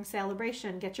ribbon during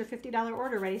Celebration, get your $50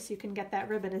 order ready so you can get that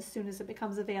ribbon as soon as it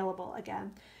becomes available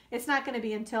again. It's not going to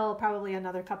be until probably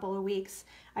another couple of weeks.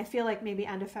 I feel like maybe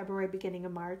end of February, beginning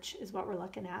of March is what we're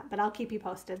looking at, but I'll keep you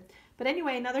posted. But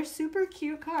anyway, another super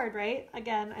cute card, right?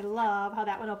 Again, I love how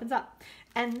that one opens up.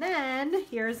 And then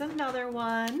here's another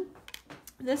one.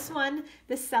 This one,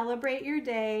 the Celebrate Your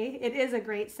Day. It is a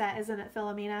great set, isn't it,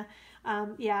 Philomena?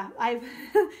 Yeah,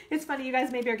 it's funny, you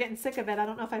guys maybe are getting sick of it. I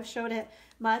don't know if I've showed it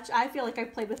much. I feel like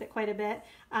I've played with it quite a bit.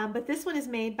 But this one is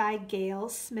made by Gail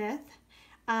Smith.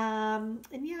 And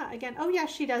yeah, again, oh yeah,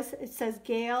 she does. It says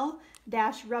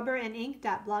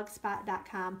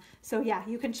gail-rubberandink.blogspot.com. So yeah,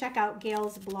 you can check out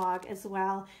Gail's blog as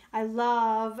well. I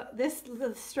love this.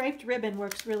 The striped ribbon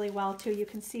works really well too. You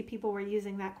can see people were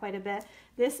using that quite a bit.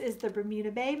 This is the Bermuda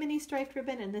Bay mini striped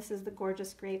ribbon, and this is the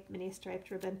Gorgeous Grape mini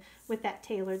striped ribbon with that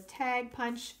tailored tag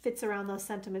punch. Fits around those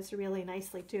sentiments really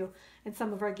nicely too. And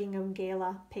some of our Gingham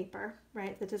Gala paper,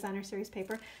 right? The designer series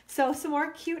paper. So some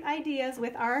more cute ideas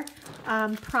with our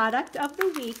product of the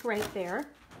week right there.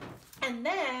 And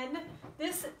then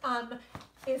this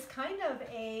is kind of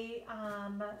a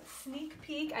sneak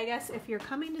peek, I guess, if you're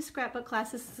coming to scrapbook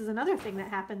classes. This is another thing that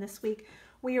happened this week.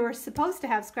 We were supposed to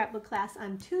have scrapbook class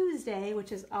on Tuesday,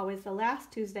 which is always the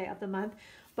last Tuesday of the month,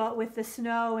 but with the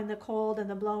snow and the cold and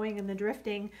the blowing and the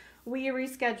drifting, we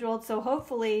rescheduled. So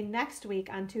hopefully next week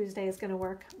on Tuesday is going to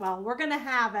work. Well, we're going to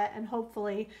have it, and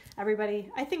hopefully everybody,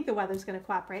 I think the weather's going to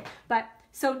cooperate. But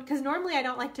so, because normally I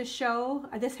don't like to show,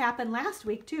 this happened last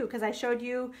week too, because I showed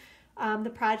you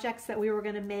the projects that we were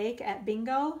going to make at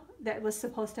bingo that was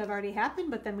supposed to have already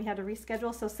happened, but then we had to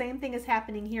reschedule. So same thing is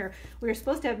happening here. We were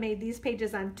supposed to have made these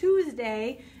pages on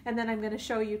Tuesday, and then I'm going to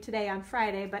show you today on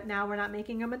Friday, but now we're not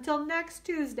making them until next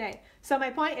Tuesday. So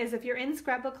my point is, if you're in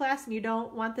scrapbook class and you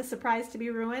don't want the surprise to be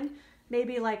ruined,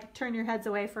 maybe like turn your heads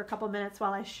away for a couple minutes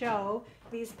while I show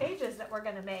these pages that we're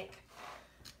going to make.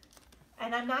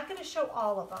 And I'm not going to show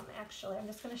all of them, actually. I'm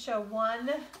just going to show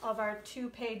one of our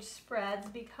 2-page spreads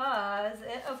because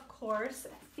it, of course,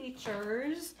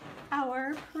 features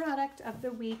our product of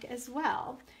the week as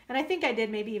well. And I think I did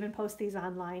maybe even post these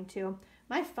online, too.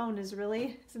 My phone is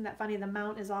really, isn't that funny? The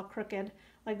mount is all crooked.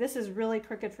 Like, this is really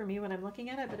crooked for me when I'm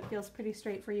looking at it, but it feels pretty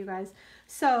straight for you guys.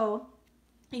 So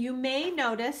you may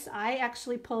notice I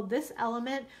actually pulled this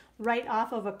element right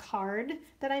off of a card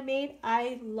that I made.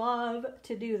 I love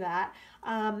to do that.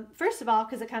 First of all,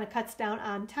 because it kind of cuts down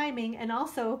on timing, and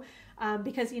also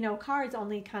because, you know, cards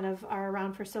only kind of are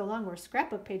around for so long, where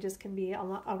scrapbook pages can be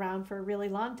around for a really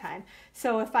long time.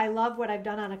 So if I love what I've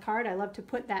done on a card, I love to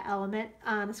put that element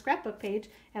on a scrapbook page,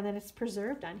 and then it's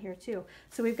preserved on here too.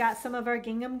 So we've got some of our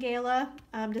Gingham Gala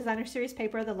designer series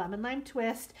paper, the lemon lime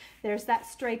twist. There's that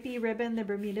stripy ribbon, the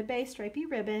Bermuda Bay stripy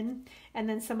ribbon, and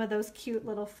then some of those cute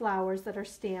little flowers that are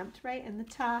stamped right in the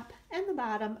top and the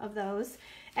bottom of those.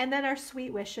 And then our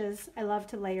sweet wishes, I love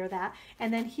to layer that.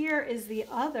 And then here is the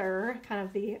other kind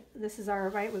of this is our,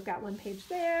 right, we've got one page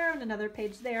there and another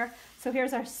page there. So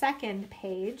here's our second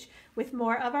page with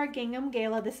more of our Gingham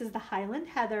Gala. This is the Highland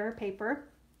Heather paper.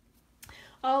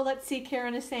 Oh, let's see,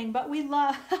 Karen is saying, but we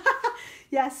love,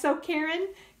 yes, so Karen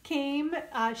came,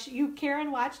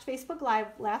 Karen watched Facebook Live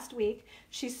last week.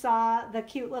 She saw the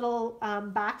cute little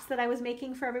box that I was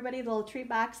making for everybody, the little treat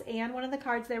box, and one of the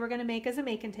cards they were going to make as a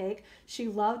make and take. She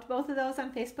loved both of those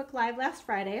on Facebook Live last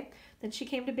Friday. Then she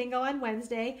came to bingo on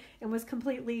Wednesday and was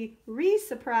completely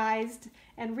re-surprised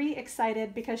and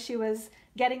re-excited because she was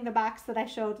getting the box that I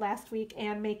showed last week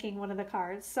and making one of the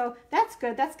cards. So that's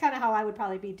good. That's kind of how I would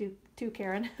probably be too,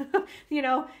 Karen. You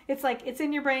know, it's like it's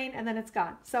in your brain and then it's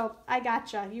gone. So I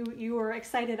gotcha. You were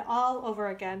excited all over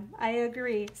again. I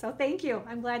agree. So thank you.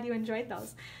 I'm glad you enjoyed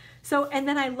those. So, and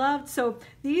then I loved, so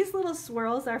these little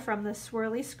swirls are from the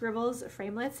Swirly Scribbles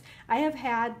framelits.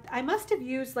 I must have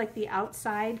used like the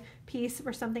outside piece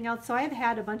or something else. So I've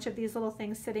had a bunch of these little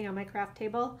things sitting on my craft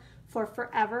table for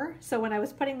forever. So when I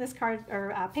was putting this card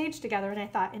or page together and I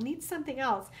thought it needs something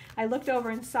else, I looked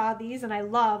over and saw these and I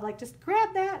love, like, just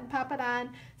grab that and pop it on.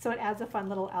 So it adds a fun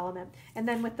little element. And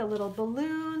then with the little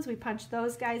balloons, we punched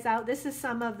those guys out. This is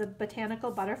some of the Botanical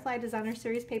Butterfly Designer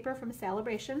Series paper from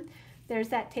SALE-A-BRATION. There's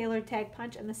that tailored tag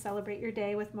punch and the Celebrate Your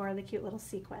Day with more of the cute little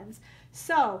sequins.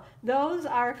 So those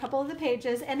are a couple of the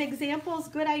pages and examples,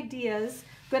 good ideas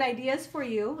for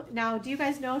you. Now, do you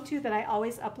guys know too that I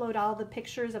always upload all the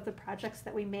pictures of the projects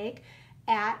that we make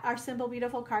at our Simple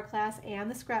Beautiful card class and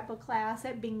the scrapbook class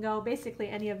at bingo, basically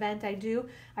any event I do.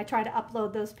 I try to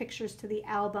upload those pictures to the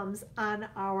albums on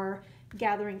our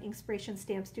Gathering Inspiration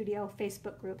Stamp Studio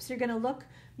Facebook group. So you're going to look,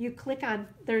 you click on,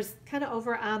 there's kind of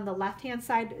over on the left hand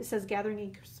side, it says Gathering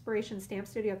Inspiration Stamp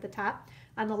Studio at the top.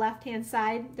 On the left hand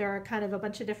side, there are kind of a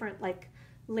bunch of different like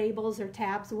labels or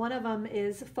tabs. One of them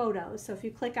is photos. So if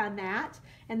you click on that,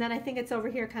 and then I think it's over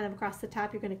here kind of across the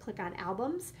top, you're going to click on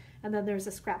albums. And then there's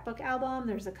a scrapbook album,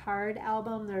 there's a card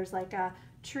album, there's like a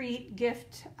treat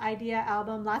gift idea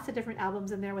album, lots of different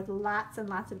albums in there with lots and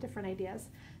lots of different ideas.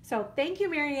 So thank you,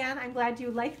 Marianne. I'm glad you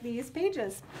like these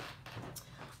pages.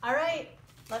 All right,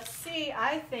 let's see.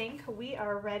 I think we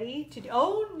are ready to do,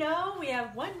 oh no, we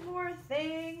have one more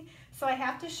thing. So I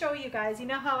have to show you guys, you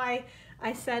know how I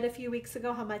said a few weeks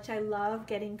ago how much I love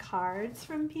getting cards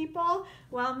from people?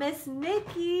 Well, Miss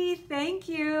Nikki, thank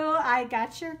you. I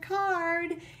got your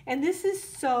card. And this is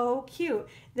so cute.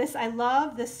 This, I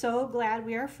love this, so glad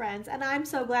we are friends. And I'm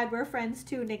so glad we're friends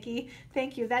too, Nikki.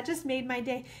 Thank you. That just made my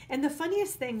day. And the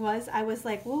funniest thing was, I was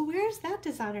like, well, where's that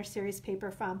designer series paper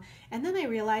from? And then I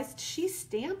realized she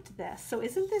stamped this. So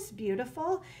isn't this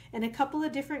beautiful? In a couple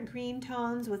of different green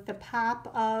tones with the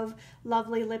pop of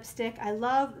lovely lipstick. I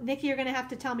love, Nikki, you're going to have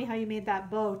to tell me how you made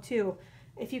that bow too.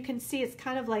 If you can see, it's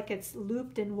kind of like it's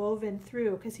looped and woven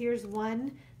through, because here's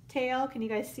one tail, can you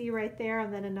guys see right there,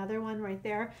 and then another one right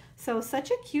there. So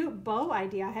such a cute bow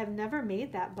idea. I have never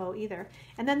made that bow either.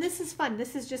 And then this is fun.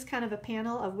 This is just kind of a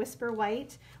panel of Whisper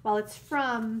White. Well, it's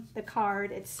from the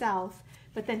card itself,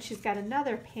 but then she's got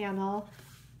another panel.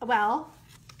 Well,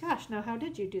 gosh, now how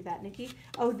did you do that, Nikki?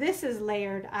 Oh, this is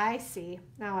layered. I see.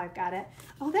 Now I've got it.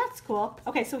 Oh, that's cool.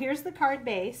 Okay, so here's the card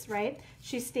base, right?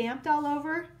 She stamped all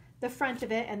over the front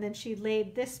of it, and then she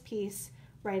laid this piece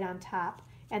right on top,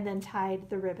 and then tied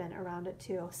the ribbon around it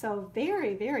too. So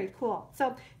very, very cool.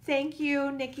 So thank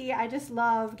you, Nikki. I just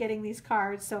love getting these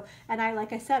cards. So, and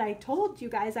like I said, I told you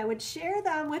guys I would share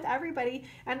them with everybody.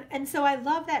 And so I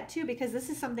love that too, because this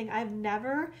is something I've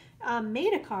never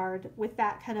made a card with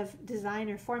that kind of design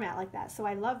or format like that. So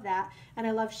I love that. And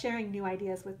I love sharing new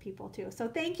ideas with people too. So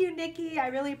thank you, Nikki. I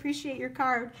really appreciate your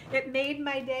card. It made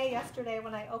my day yesterday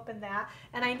when I opened that.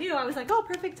 And I knew, I was like, oh,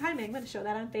 perfect timing. I'm going to show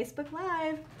that on Facebook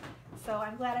Live. So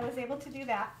I'm glad I was able to do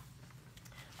that.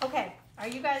 Okay, are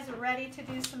you guys ready to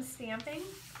do some stamping?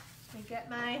 Let me get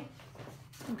my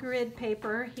grid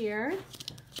paper here.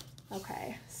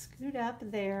 Okay, scoot up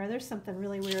there. There's something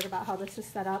really weird about how this is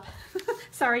set up.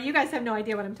 Sorry, you guys have no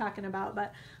idea what I'm talking about,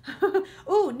 but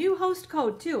oh, new host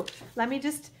code too. Let me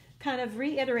just kind of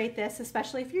reiterate this,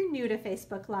 especially if you're new to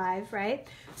Facebook Live, right?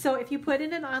 So if you put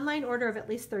in an online order of at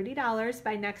least $30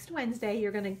 by next Wednesday,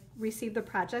 you're going to receive the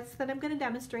projects that I'm going to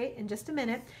demonstrate in just a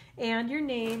minute, and your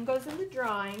name goes in the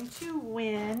drawing to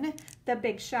win the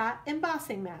Big Shot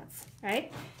embossing mats,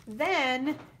 right?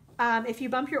 Then if you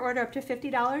bump your order up to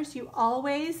 $50,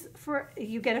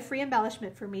 you get a free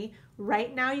embellishment for me.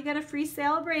 Right now you get a free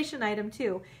SALE-A-BRATION item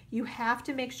too. You have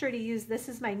to make sure to use, this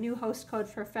is my new host code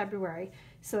for February.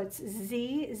 So it's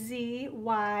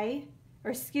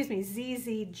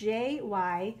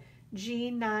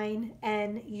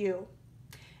ZZYG9NU.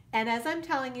 And as I'm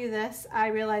telling you this, I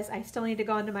realize I still need to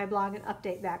go into my blog and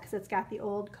update that because it's got the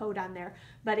old code on there.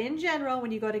 But in general, when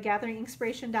you go to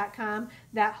gatheringinspiration.com,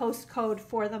 that host code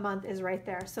for the month is right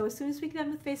there. So as soon as we get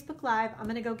done with Facebook Live, I'm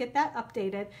going to go get that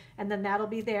updated, and then that'll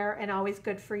be there, and always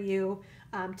good for you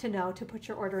to know to put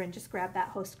your order in. Just grab that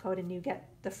host code and you get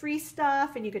the free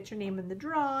stuff, and you get your name in the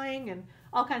drawing and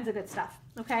all kinds of good stuff.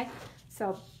 Okay?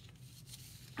 So,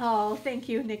 oh, thank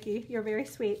you, Nikki. You're very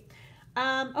sweet.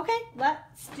 Okay,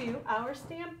 let's do our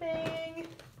stamping.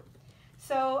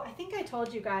 So I think I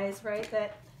told you guys, right,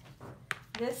 that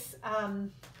this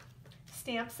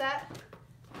stamp set,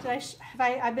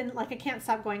 I've been like, I can't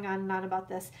stop going on and on about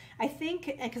this. I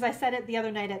think, because I said it the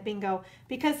other night at bingo,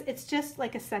 because it's just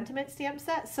like a sentiment stamp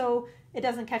set, so it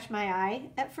doesn't catch my eye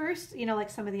at first, you know, like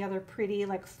some of the other pretty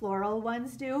like floral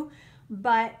ones do.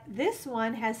 But this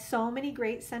one has so many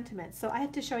great sentiments. So I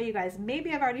had to show you guys.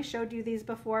 Maybe I've already showed you these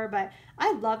before, but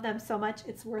I love them so much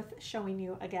it's worth showing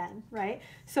you again, right?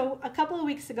 So a couple of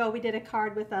weeks ago, we did a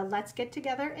card with a let's get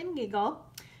together and giggle.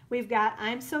 We've got,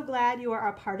 I'm so glad you are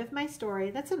a part of my story.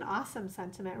 That's an awesome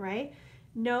sentiment, right?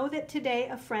 Know that today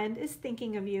a friend is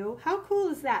thinking of you. How cool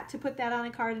is that to put that on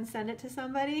a card and send it to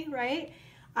somebody, right?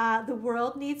 The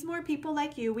world needs more people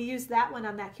like you. We used that one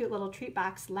on that cute little treat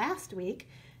box last week.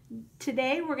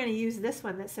 Today we're going to use this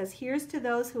one that says, here's to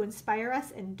those who inspire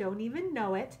us and don't even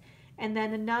know it. And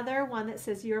then another one that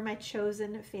says, you're my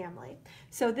chosen family.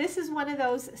 So this is one of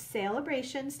those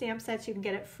SALE-A-BRATION stamp sets. You can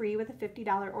get it free with a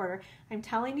 $50 order. I'm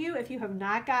telling you, if you have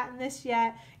not gotten this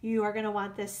yet, you are going to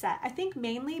want this set. I think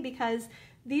mainly because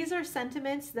these are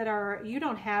sentiments that are, you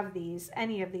don't have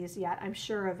any of these yet, I'm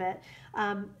sure of it.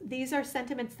 These are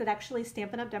sentiments that actually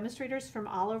Stampin' Up! Demonstrators from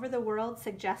all over the world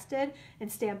suggested,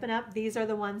 and Stampin' Up! These are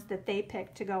the ones that they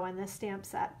picked to go on this stamp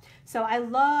set. So I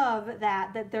love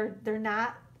that they're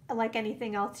not like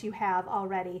anything else you have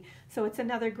already. So it's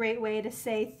another great way to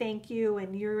say thank you,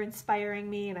 and you're inspiring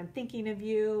me, and I'm thinking of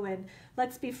you, and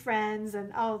let's be friends,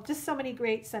 and oh, just so many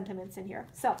great sentiments in here.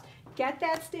 So get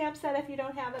that stamp set if you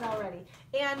don't have it already.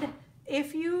 And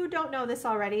if you don't know this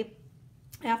already,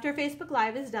 after Facebook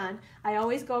Live is done, I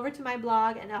always go over to my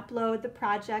blog and upload the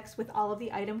projects with all of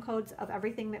the item codes of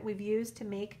everything that we've used to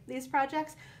make these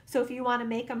projects. So if you want to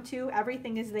make them too,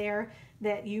 everything is there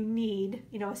that you need,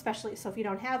 you know, especially, so if you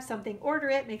don't have something, order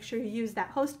it, make sure you use that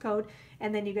host code,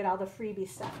 and then you get all the freebie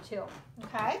stuff too,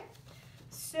 okay?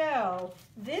 So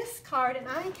this card, and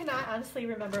I cannot honestly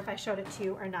remember if I showed it to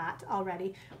you or not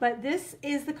already, but this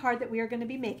is the card that we are going to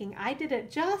be making. I did it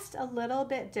just a little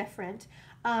bit different.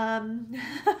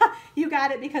 You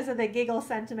got it because of the giggle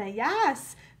sentiment.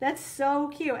 Yes, that's so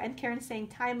cute. And Karen's saying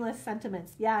timeless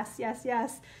sentiments. Yes, yes,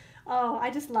 yes. Oh, I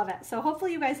just love it. So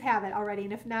hopefully you guys have it already,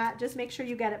 and if not, just make sure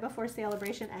you get it before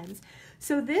SALE-A-BRATION ends.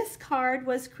 So this card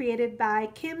was created by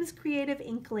Kim's Creative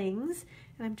Inklings,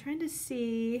 and I'm trying to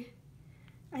see,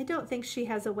 I don't think she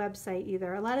has a website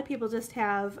either. A lot of people just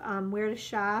have where to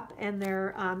shop and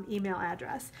their email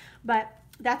address, but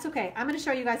that's okay. I'm going to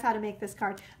show you guys how to make this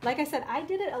card. Like I said, I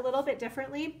did it a little bit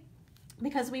differently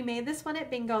because we made this one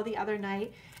at bingo the other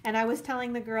night, and I was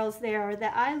telling the girls there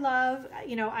that I love,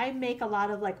 you know, I make a lot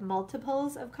of like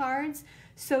multiples of cards.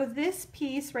 So this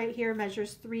piece right here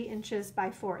measures 3 inches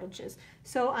by 4 inches.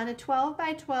 So on a 12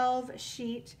 by 12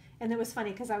 sheet, and it was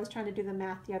funny because I was trying to do the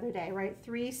math the other day, right?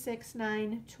 3, 6,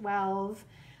 9, 12.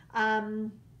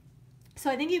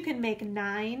 So I think you can make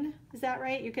 9. Is that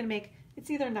right? You can make, it's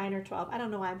either 9 or 12. I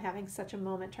don't know why I'm having such a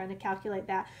moment trying to calculate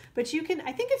that. But you can,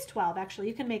 I think it's 12 actually.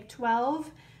 You can make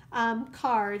 12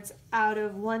 cards out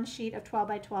of one sheet of 12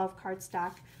 by 12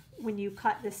 cardstock when you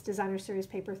cut this designer series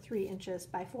paper 3 inches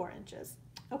by 4 inches.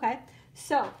 Okay,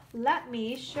 so let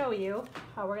me show you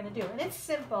how we're going to do it. And it's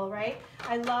simple, right?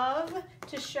 I love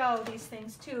to show these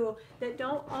things too that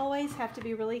don't always have to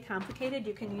be really complicated.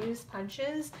 You can use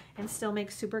punches and still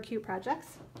make super cute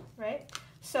projects, right?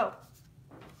 So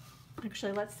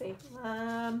actually, let's see.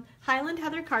 Highland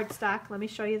Heather cardstock. Let me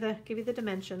show you give you the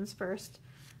dimensions first.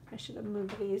 I should have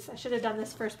moved these. I should have done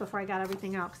this first before I got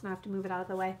everything out because now I have to move it out of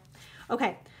the way.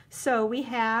 Okay, so we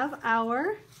have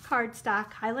our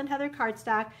cardstock, Highland Heather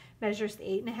cardstock, measures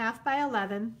 8.5 by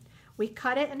 11. We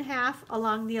cut it in half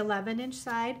along the 11-inch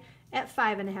side at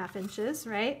 5.5 inches,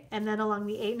 right? And then along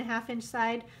the 8.5-inch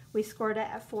side, we scored it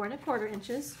at 4.25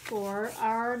 inches for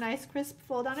our nice crisp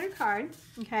fold on our card,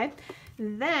 okay?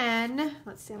 Then,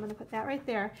 let's see, I'm gonna put that right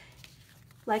there.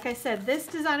 Like I said, this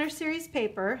Designer Series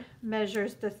paper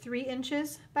measures the 3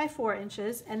 inches by 4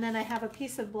 inches, and then I have a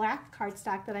piece of black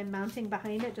cardstock that I'm mounting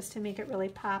behind it just to make it really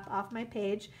pop off my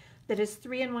page that is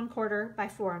 3 1/4 by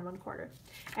 4 1/4.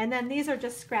 And then these are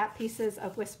just scrap pieces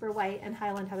of Whisper White and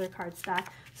Highland Heather cardstock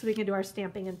so we can do our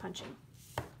stamping and punching.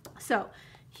 So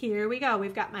here we go.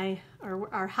 We've got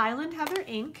our Highland Heather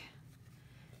ink.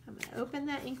 I'm going to open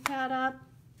that ink pad up.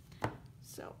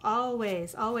 So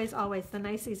always, always, always the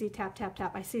nice easy tap, tap,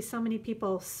 tap. I see so many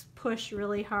people push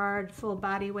really hard, full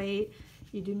body weight.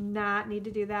 You do not need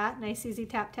to do that. Nice easy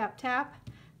tap, tap, tap.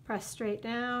 Press straight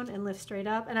down and lift straight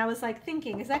up. And I was like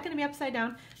thinking, is that going to be upside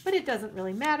down? But it doesn't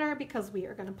really matter because we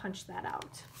are going to punch that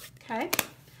out. Okay,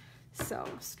 so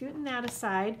scooting that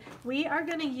aside, we are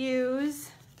going to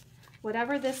use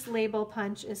whatever this label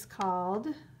punch is called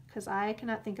because I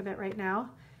cannot think of it right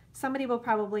now. Somebody will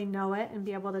probably know it and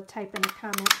be able to type in a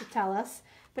comment to tell us.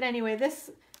 But anyway, this,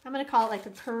 I'm going to call it like a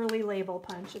curly label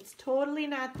punch. It's totally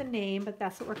not the name, but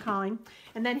that's what we're calling.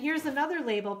 And then here's another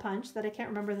label punch that I can't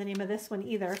remember the name of this one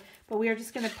either, but we are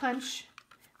just going to punch.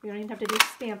 We don't even have to do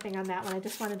stamping on that one. I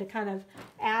just wanted to kind of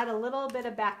add a little bit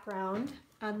of background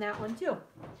on that one too.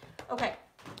 Okay,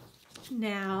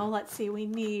 now let's see, we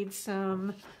need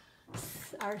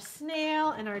our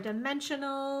snail and our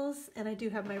dimensionals, and I do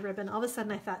have my ribbon. All of a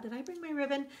sudden I thought, did I bring my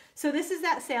ribbon? So this is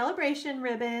that SALE-A-BRATION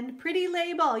ribbon. Pretty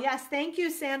label. Yes, thank you,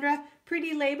 Sandra.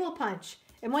 Pretty label punch.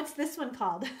 And what's this one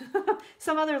called?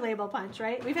 Some other label punch,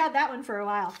 right? We've had that one for a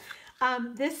while.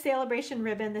 This SALE-A-BRATION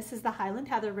ribbon, this is the Highland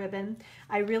Heather ribbon.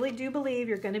 I really do believe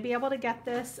you're going to be able to get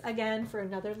this again for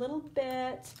another little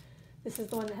bit. This is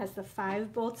the one that has the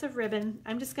 5 bolts of ribbon.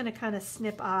 I'm just going to kind of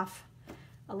snip off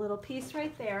a little piece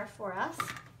right there for us,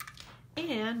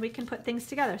 and we can put things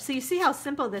together. So you see how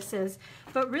simple this is,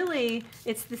 but really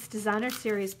it's this Designer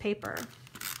Series paper.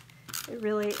 It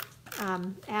really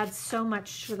adds so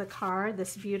much to the card,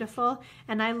 this beautiful.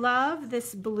 And I love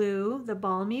this blue, the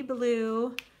balmy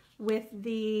blue with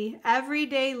the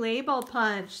everyday label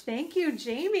punch. Thank you,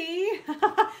 Jamie.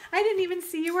 I didn't even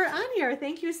see you were on here.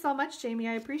 Thank you so much, Jamie.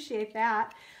 I appreciate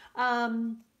that.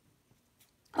 Oh,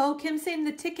 Kim's saying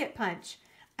the ticket punch.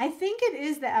 I think it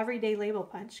is the everyday label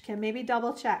punch. Kim, maybe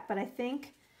double check, but I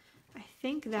think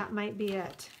that might be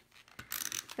it.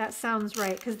 That sounds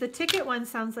right, because the ticket one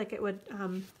sounds like it would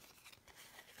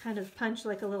kind of punch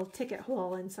like a little ticket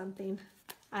hole in something.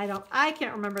 I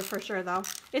can't remember for sure though.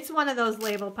 It's one of those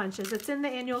label punches. It's in the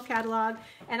annual catalog,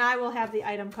 and I will have the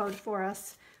item code for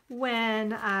us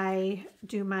when I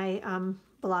do my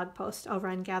blog post over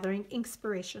on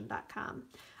gatheringinkspiration.com.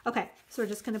 Okay, so we're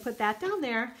just going to put that down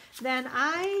there. Then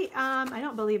I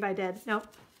don't believe I did. Nope.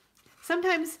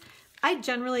 Sometimes I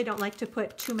generally don't like to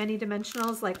put too many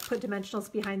dimensionals, like put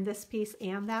dimensionals behind this piece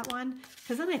and that one,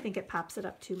 because then I think it pops it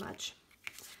up too much.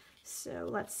 So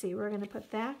let's see, we're going to put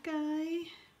that guy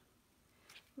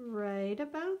right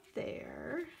about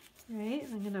there. Right,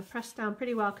 I'm going to press down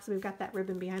pretty well because we've got that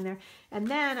ribbon behind there. And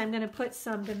then I'm going to put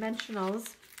some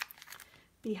dimensionals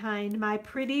behind my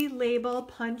pretty label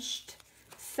punched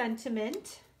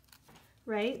sentiment,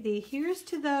 right? The here's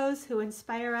to those who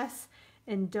inspire us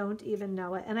and don't even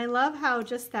know it. And I love how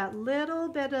just that little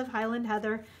bit of Highland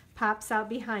Heather pops out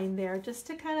behind there just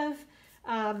to kind of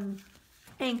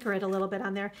anchor it a little bit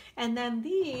on there. And then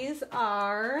these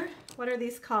are, what are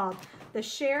these called? The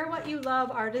Share What You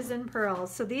Love Artisan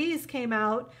Pearls. So these came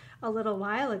out a little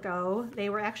while ago. They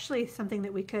were actually something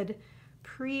that we could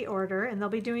pre-order, and they'll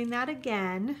be doing that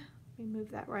again. Let me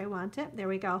move that where I want it. There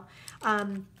we go.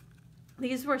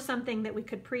 These were something that we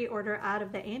could pre-order out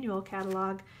of the annual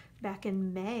catalog back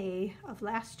in May of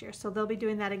last year. So they'll be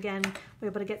doing that again. We're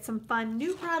able to get some fun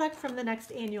new product from the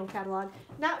next annual catalog.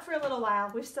 Not for a little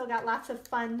while. We've still got lots of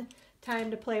fun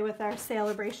time to play with our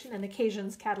SALE-A-BRATION and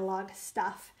Occasions catalog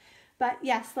stuff. But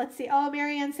yes, let's see. Oh,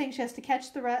 Marianne saying she has to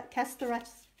catch the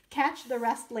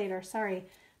rest later. Sorry,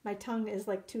 my tongue is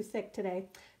like too thick today.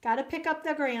 Got to pick up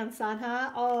the grandson, huh?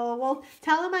 Oh, well,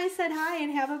 tell him I said hi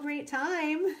and have a great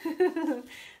time.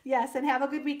 Yes, and have a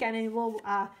good weekend, and we'll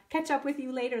catch up with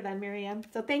you later then, Miriam.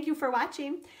 So thank you for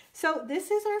watching. So this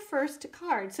is our first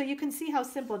card. So you can see how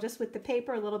simple, just with the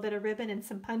paper, a little bit of ribbon, and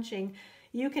some punching,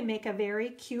 you can make a very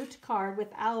cute card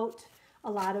without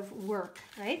a lot of work,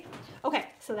 right? Okay,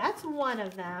 so that's one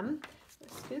of them.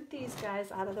 Let's scoot these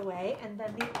guys out of the way. And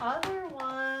then the other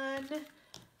one,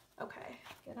 okay,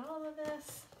 get all of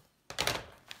this.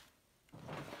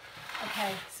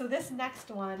 Okay, so this next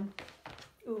one,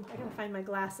 ooh, I gotta find my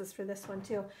glasses for this one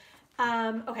too.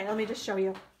 Okay, let me just show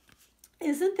you.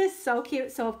 Isn't this so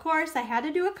cute? So of course I had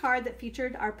to do a card that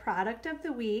featured our product of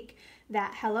the week,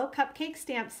 that Hello Cupcake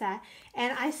stamp set.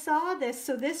 And I saw this,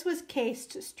 so this was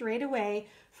cased straight away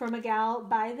from a gal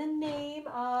by the name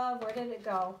of, where did it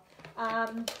go?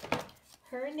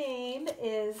 Her name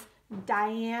is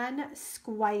Diane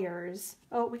Squires.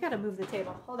 Oh, we gotta move the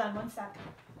table. Hold on one sec.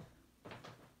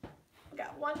 We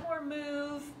got one more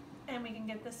move and we can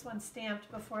get this one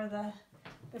stamped before the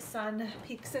sun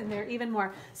peeks in there even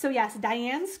more. So yes,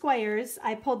 Diane Squires,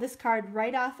 I pulled this card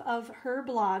right off of her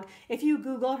blog. If you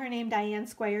Google her name, Diane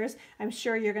Squires, I'm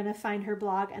sure you're gonna find her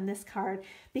blog and this card,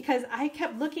 because I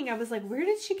kept looking, I was like, where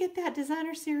did she get that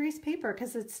designer series paper?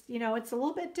 Because it's, you know, it's a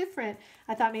little bit different.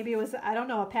 I thought maybe it was, I don't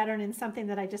know, a pattern in something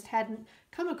that I just hadn't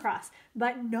come across.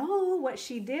 But no, what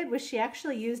she did was she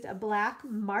actually used a black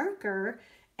marker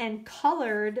and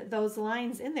colored those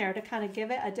lines in there to kind of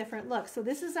give it a different look. So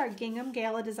this is our Gingham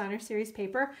Gala Designer Series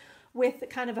paper with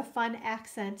kind of a fun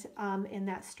accent in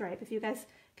that stripe. If you guys,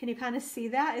 can you kind of see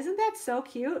that? Isn't that so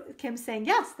cute? Kim's saying,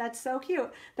 yes, that's so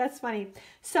cute. That's funny.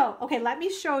 So, okay, let me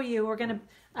show you.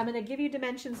 I'm gonna give you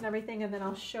dimensions and everything, and then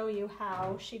I'll show you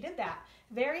how she did that.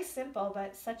 Very simple,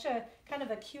 but such a kind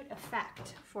of a cute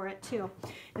effect for it too.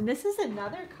 And this is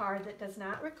another card that does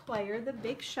not require the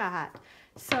big shot.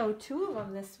 So 2 of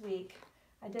them this week.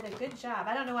 I did a good job.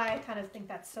 I don't know why I kind of think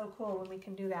that's so cool when we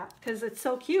can do that, because it's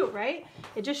so cute, right?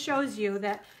 It just shows you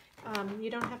that you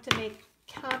don't have to make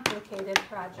complicated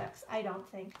projects, I don't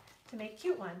think, to make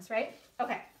cute ones, right?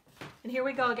 Okay, and here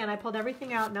we go again. I pulled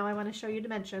everything out. Now I want to show you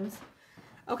dimensions.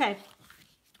 Okay,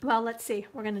 well, let's see.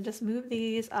 We're going to just move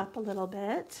these up a little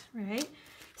bit, right?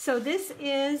 So this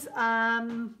is,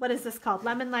 what is this called?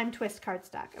 Lemon Lime Twist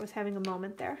cardstock. I was having a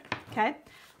moment there, okay?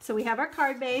 So we have our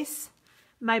card base.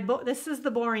 This is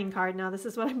the boring card now. This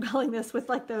is what I'm calling this, with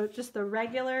like just the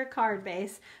regular card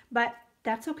base, but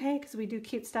that's okay because we do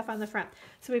cute stuff on the front.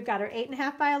 So we've got our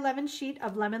 8.5 by 11 sheet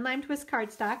of Lemon Lime Twist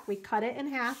cardstock. We cut it in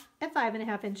half at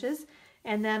 5.5 inches,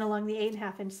 and then along the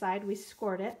 8.5 inch side, we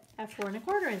scored it at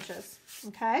 4.25 inches,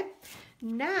 okay?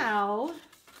 Now,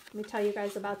 let me tell you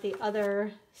guys about the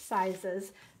other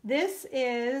sizes. This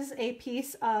is a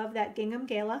piece of that Gingham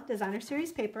Gala Designer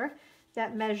Series paper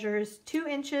that measures 2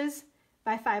 inches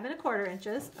by 5.25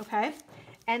 inches, okay?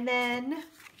 And then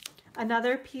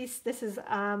another piece, this is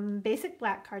basic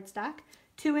black cardstock,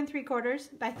 2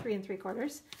 3/4 by 3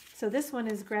 3/4. So this one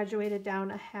is graduated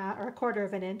down a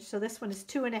 1/4 inch. So this one is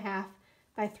 2.5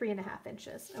 by 3.5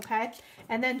 inches, okay?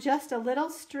 And then just a little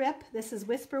strip, this is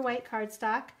Whisper White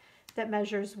cardstock that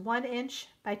measures 1 inch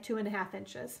by 2.5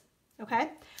 inches,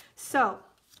 okay? So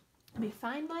let me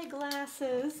find my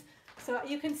glasses. So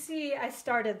you can see I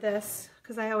started this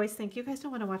because I always think you guys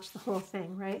don't want to watch the whole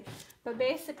thing, right? But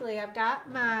basically I've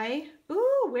got my,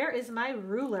 ooh, where is my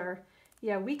ruler?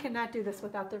 Yeah, we cannot do this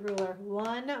without the ruler.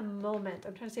 One moment.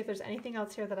 I'm trying to see if there's anything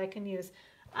else here that I can use.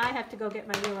 I have to go get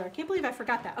my ruler. I can't believe I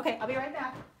forgot that. Okay, I'll be right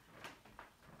back.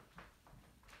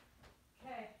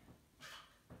 Okay.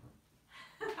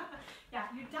 Yeah,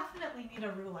 you definitely need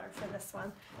a ruler for this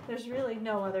one. There's really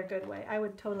no other good way. I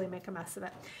would totally make a mess of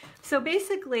it. So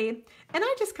basically, and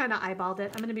I just kind of eyeballed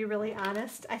it. I'm going to be really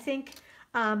honest. I think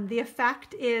the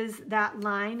effect is that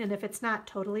line, and if it's not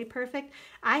totally perfect,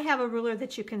 I have a ruler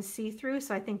that you can see through,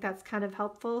 so I think that's kind of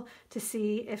helpful to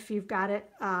see if you've got it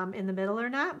in the middle or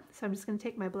not. So I'm just going to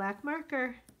take my black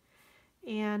marker,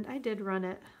 and I did run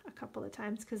it a couple of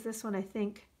times because this one I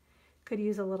think could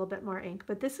use a little bit more ink,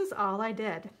 but this is all I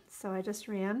did. So I just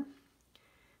ran.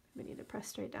 We need to press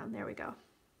straight down. There we go.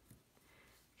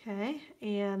 Okay,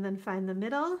 and then find the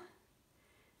middle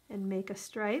and make a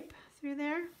stripe through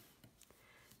there.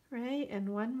 Right, and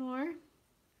one more.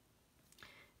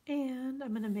 And I'm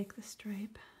going to make the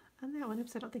stripe on that one.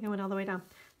 Oops, I don't think I went all the way down.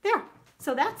 There.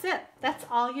 So that's it. That's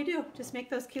all you do. Just make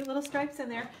those cute little stripes in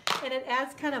there, and it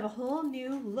adds kind of a whole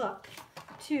new look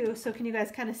too. So can you guys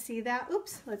kind of see that?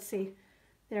 Oops, let's see.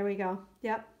 There we go.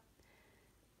 Yep.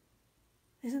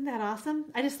 Isn't that awesome?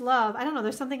 I just love, I don't know,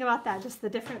 there's something about that, just the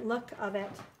different look of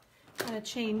it kind of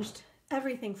changed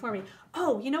everything for me.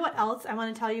 Oh, you know what else I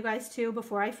want to tell you guys too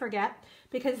before I forget?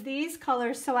 Because these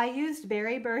colors, so I used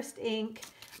Berry Burst ink.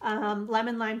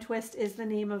 Lemon Lime Twist is the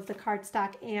name of the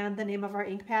cardstock and the name of our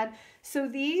ink pad. So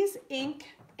these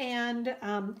ink and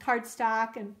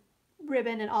cardstock and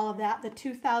ribbon and all of that, the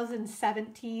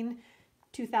 2017,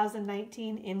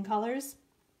 2019 in colors,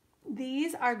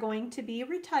 These are going to be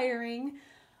retiring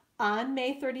on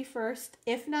May 31st,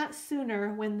 if not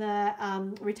sooner, when the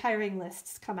retiring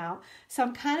lists come out. So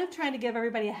I'm kind of trying to give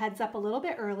everybody a heads up a little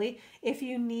bit early. If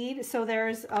you need, so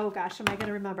there's, oh gosh, am I going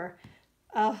to remember?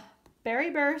 Berry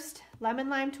Burst, Lemon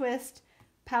Lime Twist,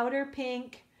 Powder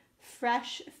Pink,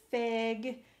 Fresh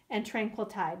Fig, and Tranquil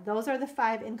Tide. Those are the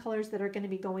 5 ink colors that are going to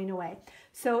be going away.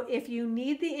 So if you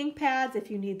need the ink pads,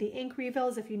 if you need the ink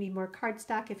refills, if you need more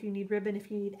cardstock, if you need ribbon, if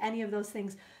you need any of those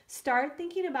things, start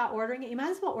thinking about ordering it. You might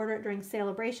as well order it during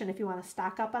SALE-A-BRATION if you want to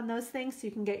stock up on those things so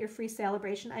you can get your free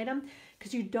SALE-A-BRATION item,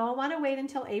 because you don't want to wait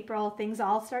until April. Things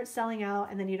all start selling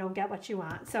out and then you don't get what you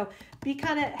want. So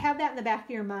have that in the back of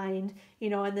your mind, you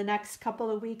know, in the next couple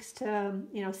of weeks to,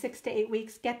 6 to 8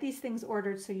 weeks, get these things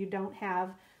ordered so you don't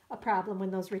have a problem when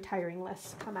those retiring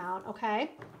lists come out,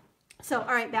 okay? So,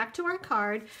 all right, back to our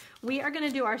card. We are going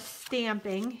to do our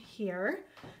stamping here.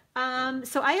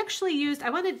 So I actually I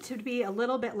wanted it to be a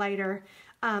little bit lighter.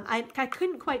 I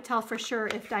couldn't quite tell for sure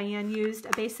if Diane used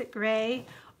a basic gray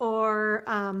or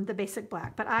the basic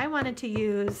black, but I wanted to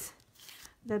use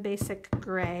the basic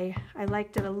gray. I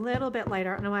liked it a little bit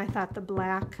lighter. I don't know why I thought the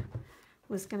black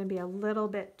was going to be a little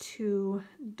bit too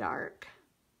dark.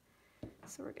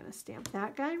 So we're going to stamp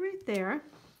that guy right there.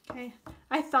 Okay,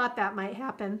 I thought that might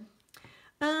happen.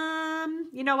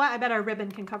 You know what? I bet our ribbon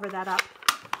can cover that up.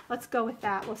 Let's go with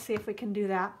that. We'll see if we can do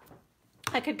that.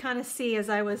 I could kind of see as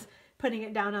I was putting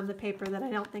it down on the paper that I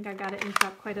don't think I got it inked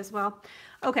up quite as well.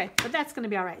 Okay, but that's going to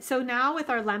be all right. So now with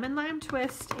our Lemon Lime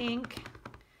Twist ink,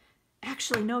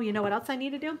 actually, no, you know what else I need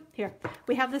to do? Here,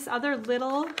 we have this other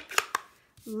little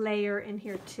layer in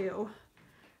here too.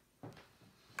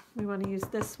 We want to use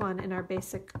this one in our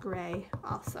basic gray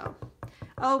also.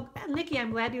 Oh, Nikki,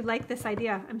 I'm glad you like this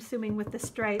idea. I'm assuming with the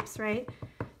stripes, right?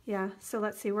 Yeah, so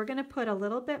let's see. We're going to put a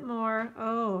little bit more.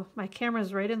 Oh, my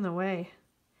camera's right in the way.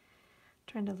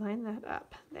 Trying to line that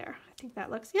up there. I think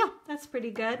that looks, yeah, that's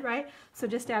pretty good, right? So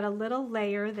just add a little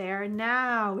layer there.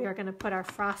 Now we are going to put our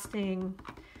frosting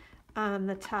on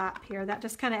the top here. That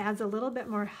just kind of adds a little bit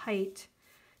more height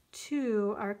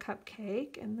to our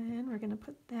cupcake. And then we're going to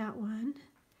put that one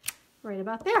right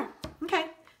about there. Okay,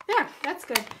 there, that's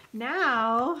good.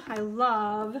 Now I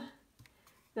love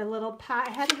the little pop.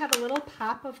 I had to have a little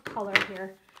pop of color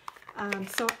here.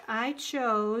 So I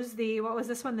chose what was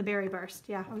this one? The Berry Burst.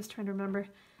 Yeah, I was trying to remember.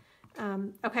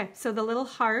 Okay, so the little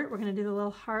heart, we're gonna do the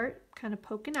little heart kind of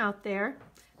poking out there.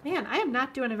 Man, I am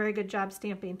not doing a very good job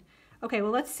stamping. Okay,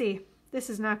 well, let's see. This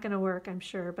is not gonna work, I'm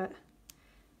sure, but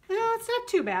it's not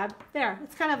too bad. There,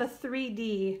 it's kind of a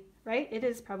 3D, right? It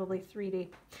is probably 3D.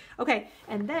 Okay,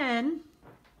 and then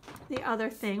the other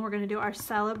thing, we're going to do our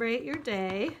Celebrate Your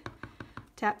Day.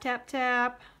 Tap, tap,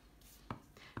 tap.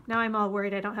 Now I'm all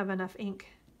worried I don't have enough ink.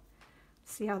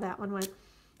 See how that one went.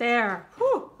 There.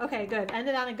 Whew. Okay, good.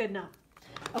 Ended on a good note.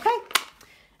 Okay,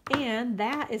 and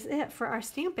that is it for our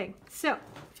stamping. So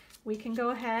we can go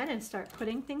ahead and start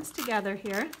putting things together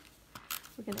here.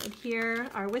 We're going to adhere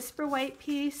our Whisper White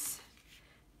piece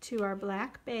to our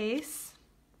black base.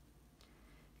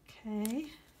 Okay.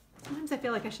 Sometimes I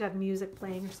feel like I should have music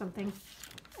playing or something.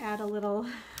 Add a little,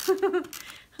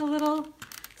 a little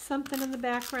something in the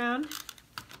background.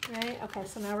 Right? Okay,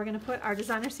 so now we're going to put our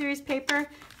Designer Series paper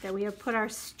that we have put our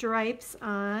stripes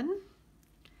on.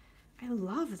 I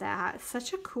love that. It's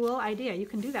such a cool idea. You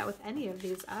can do that with any of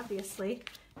these, obviously.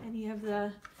 Any of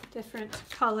the different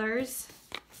colors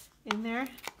in there.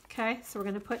 Okay, so we're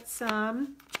going to put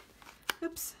some,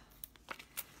 oops,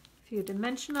 a few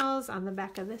dimensionals on the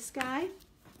back of this guy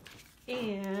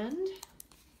and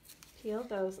peel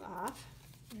those off,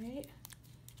 right?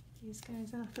 These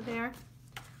guys off of there.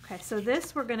 Okay, so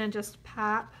this we're going to just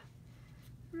pop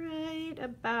right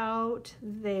about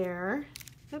there.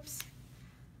 Oops,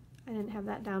 I didn't have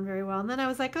that down very well. And then I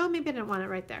was like, oh, maybe I didn't want it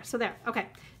right there. So there, okay.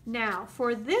 Now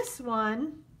for this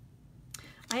one,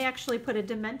 I actually put a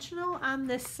dimensional on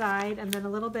this side and then a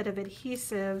little bit of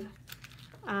adhesive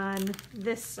on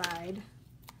this side.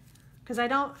 Because I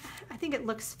think it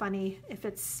looks funny if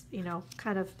it's, you know,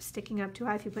 kind of sticking up too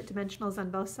high if you put dimensionals on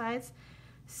both sides.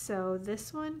 So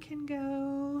this one can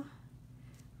go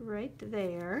right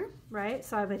there, right?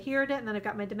 So I've adhered it and then I've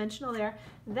got my dimensional there.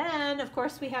 Then, of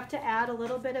course, we have to add a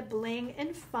little bit of bling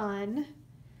and fun.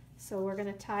 So we're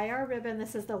going to tie our ribbon.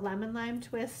 This is the Lemon Lime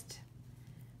Twist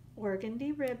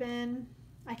organdy ribbon.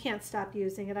 I can't stop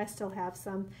using it. I still have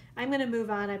some. I'm going to move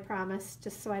on, I promise,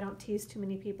 just so I don't tease too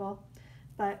many people.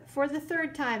 But for the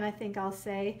third time, I think I'll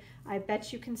say, I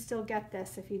bet you can still get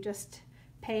this if you just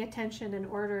pay attention and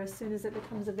order as soon as it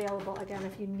becomes available again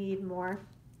if you need more.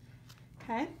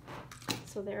 Okay,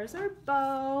 so there's our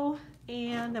bow.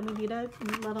 and then we need a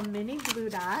little mini glue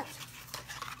dot.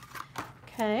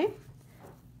 Okay.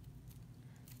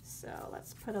 So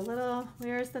let's put a little,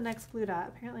 where's the next glue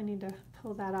dot? Apparently I need to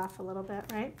pull that off a little bit,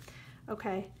 right?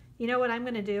 Okay, you know what I'm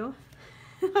gonna do?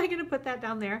 I'm gonna put that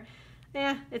down there.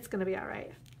 It's gonna be all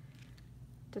right.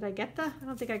 Did I get I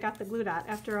don't think I got the glue dot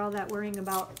after all that worrying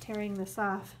about tearing this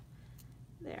off.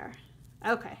 There.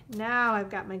 Okay, now I've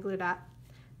got my glue dot.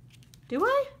 Do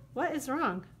I? What is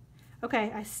wrong?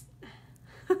 Okay,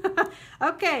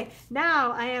 okay,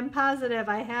 now I am positive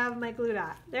I have my glue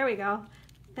dot. There we go.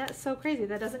 That's so crazy.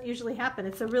 That doesn't usually happen.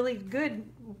 It's a really good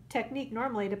technique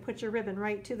normally to put your ribbon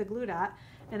right to the glue dot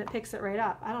and it picks it right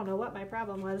up. I don't know what my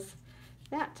problem was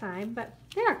that time, but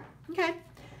there. Okay.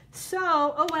 So,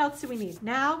 oh, what else do we need?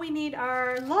 Now we need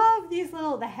love these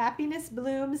little, the Happiness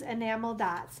Blooms enamel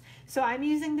dots. So I'm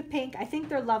using the pink. I think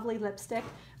they're lovely lipstick,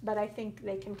 but I think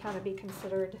they can kind of be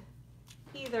considered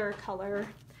either color.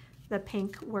 The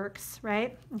pink works,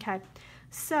 right? Okay.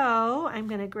 So I'm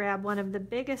going to grab one of the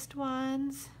biggest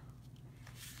ones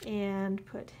and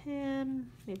put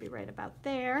him maybe right about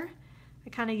there. I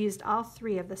kind of used all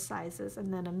three of the sizes,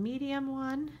 and then a medium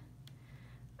one.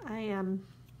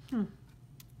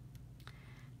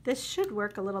 This should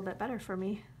work a little bit better for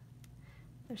me.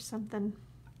 There's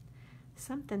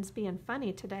something's being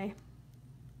funny today.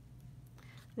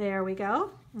 There we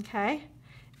go. Okay.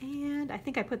 And I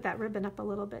think I put that ribbon up a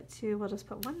little bit too. We'll just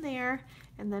put one there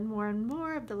and then more and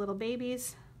more of the little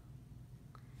babies.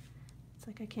 It's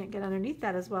like I can't get underneath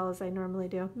that as well as I normally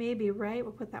do. Maybe, right?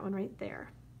 We'll put that one right there.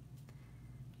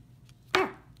 There.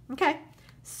 Okay.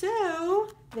 So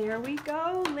there we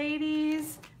go,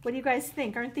 ladies. What do you guys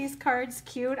think? Aren't these cards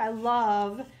cute? I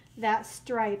love that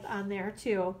stripe on there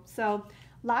too. So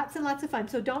lots and lots of fun.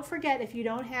 So don't forget, if you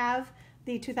don't have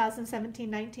the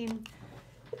 2017-19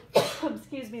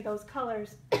 excuse me, those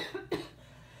colors,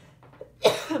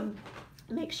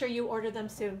 make sure you order them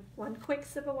soon. One quick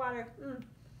sip of water.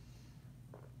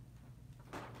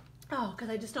 Oh, because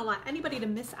I just don't want anybody to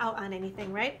miss out on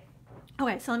anything, right?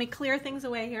 Okay, so let me clear things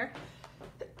away here.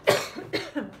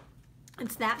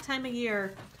 It's that time of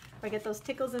year where I get those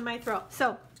tickles in my throat.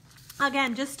 So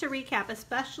again, just to recap,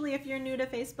 especially if you're new to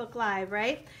Facebook Live,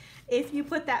 right? If you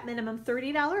put that minimum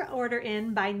 $30 order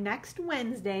in by next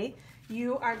Wednesday,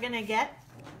 you are going to get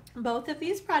both of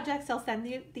these projects. I'll send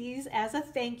you these as a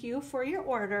thank you for your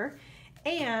order.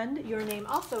 And your name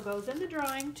also goes in the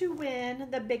drawing to win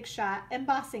the Big Shot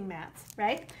embossing mats,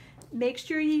 right? Make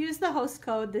sure you use the host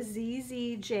code, the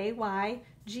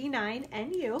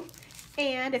ZZJYG9NU.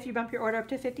 And if you bump your order up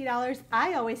to $50,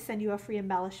 I always send you a free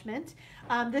embellishment.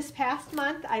 This past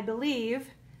month, I believe,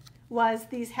 was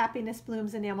these Happiness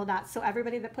Blooms enamel dots. So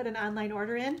everybody that put an online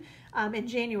order in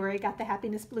January got the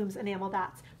Happiness Blooms enamel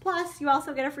dots. Plus, you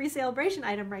also get a free celebration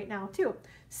item right now too.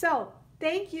 So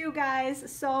thank you guys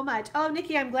so much. Oh,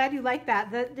 Nikki, I'm glad you like that.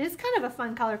 That is kind of a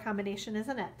fun color combination,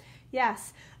 isn't it?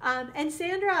 Yes. And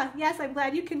Sandra, yes, I'm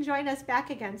glad you can join us back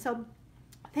again. So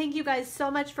thank you guys so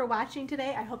much for watching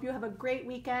today. I hope you have a great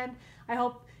weekend. I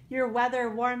hope your weather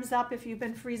warms up if you've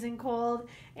been freezing cold,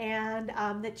 and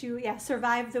that you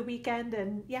survive the weekend.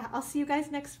 And I'll see you guys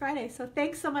next Friday. So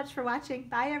thanks so much for watching.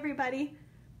 Bye, everybody.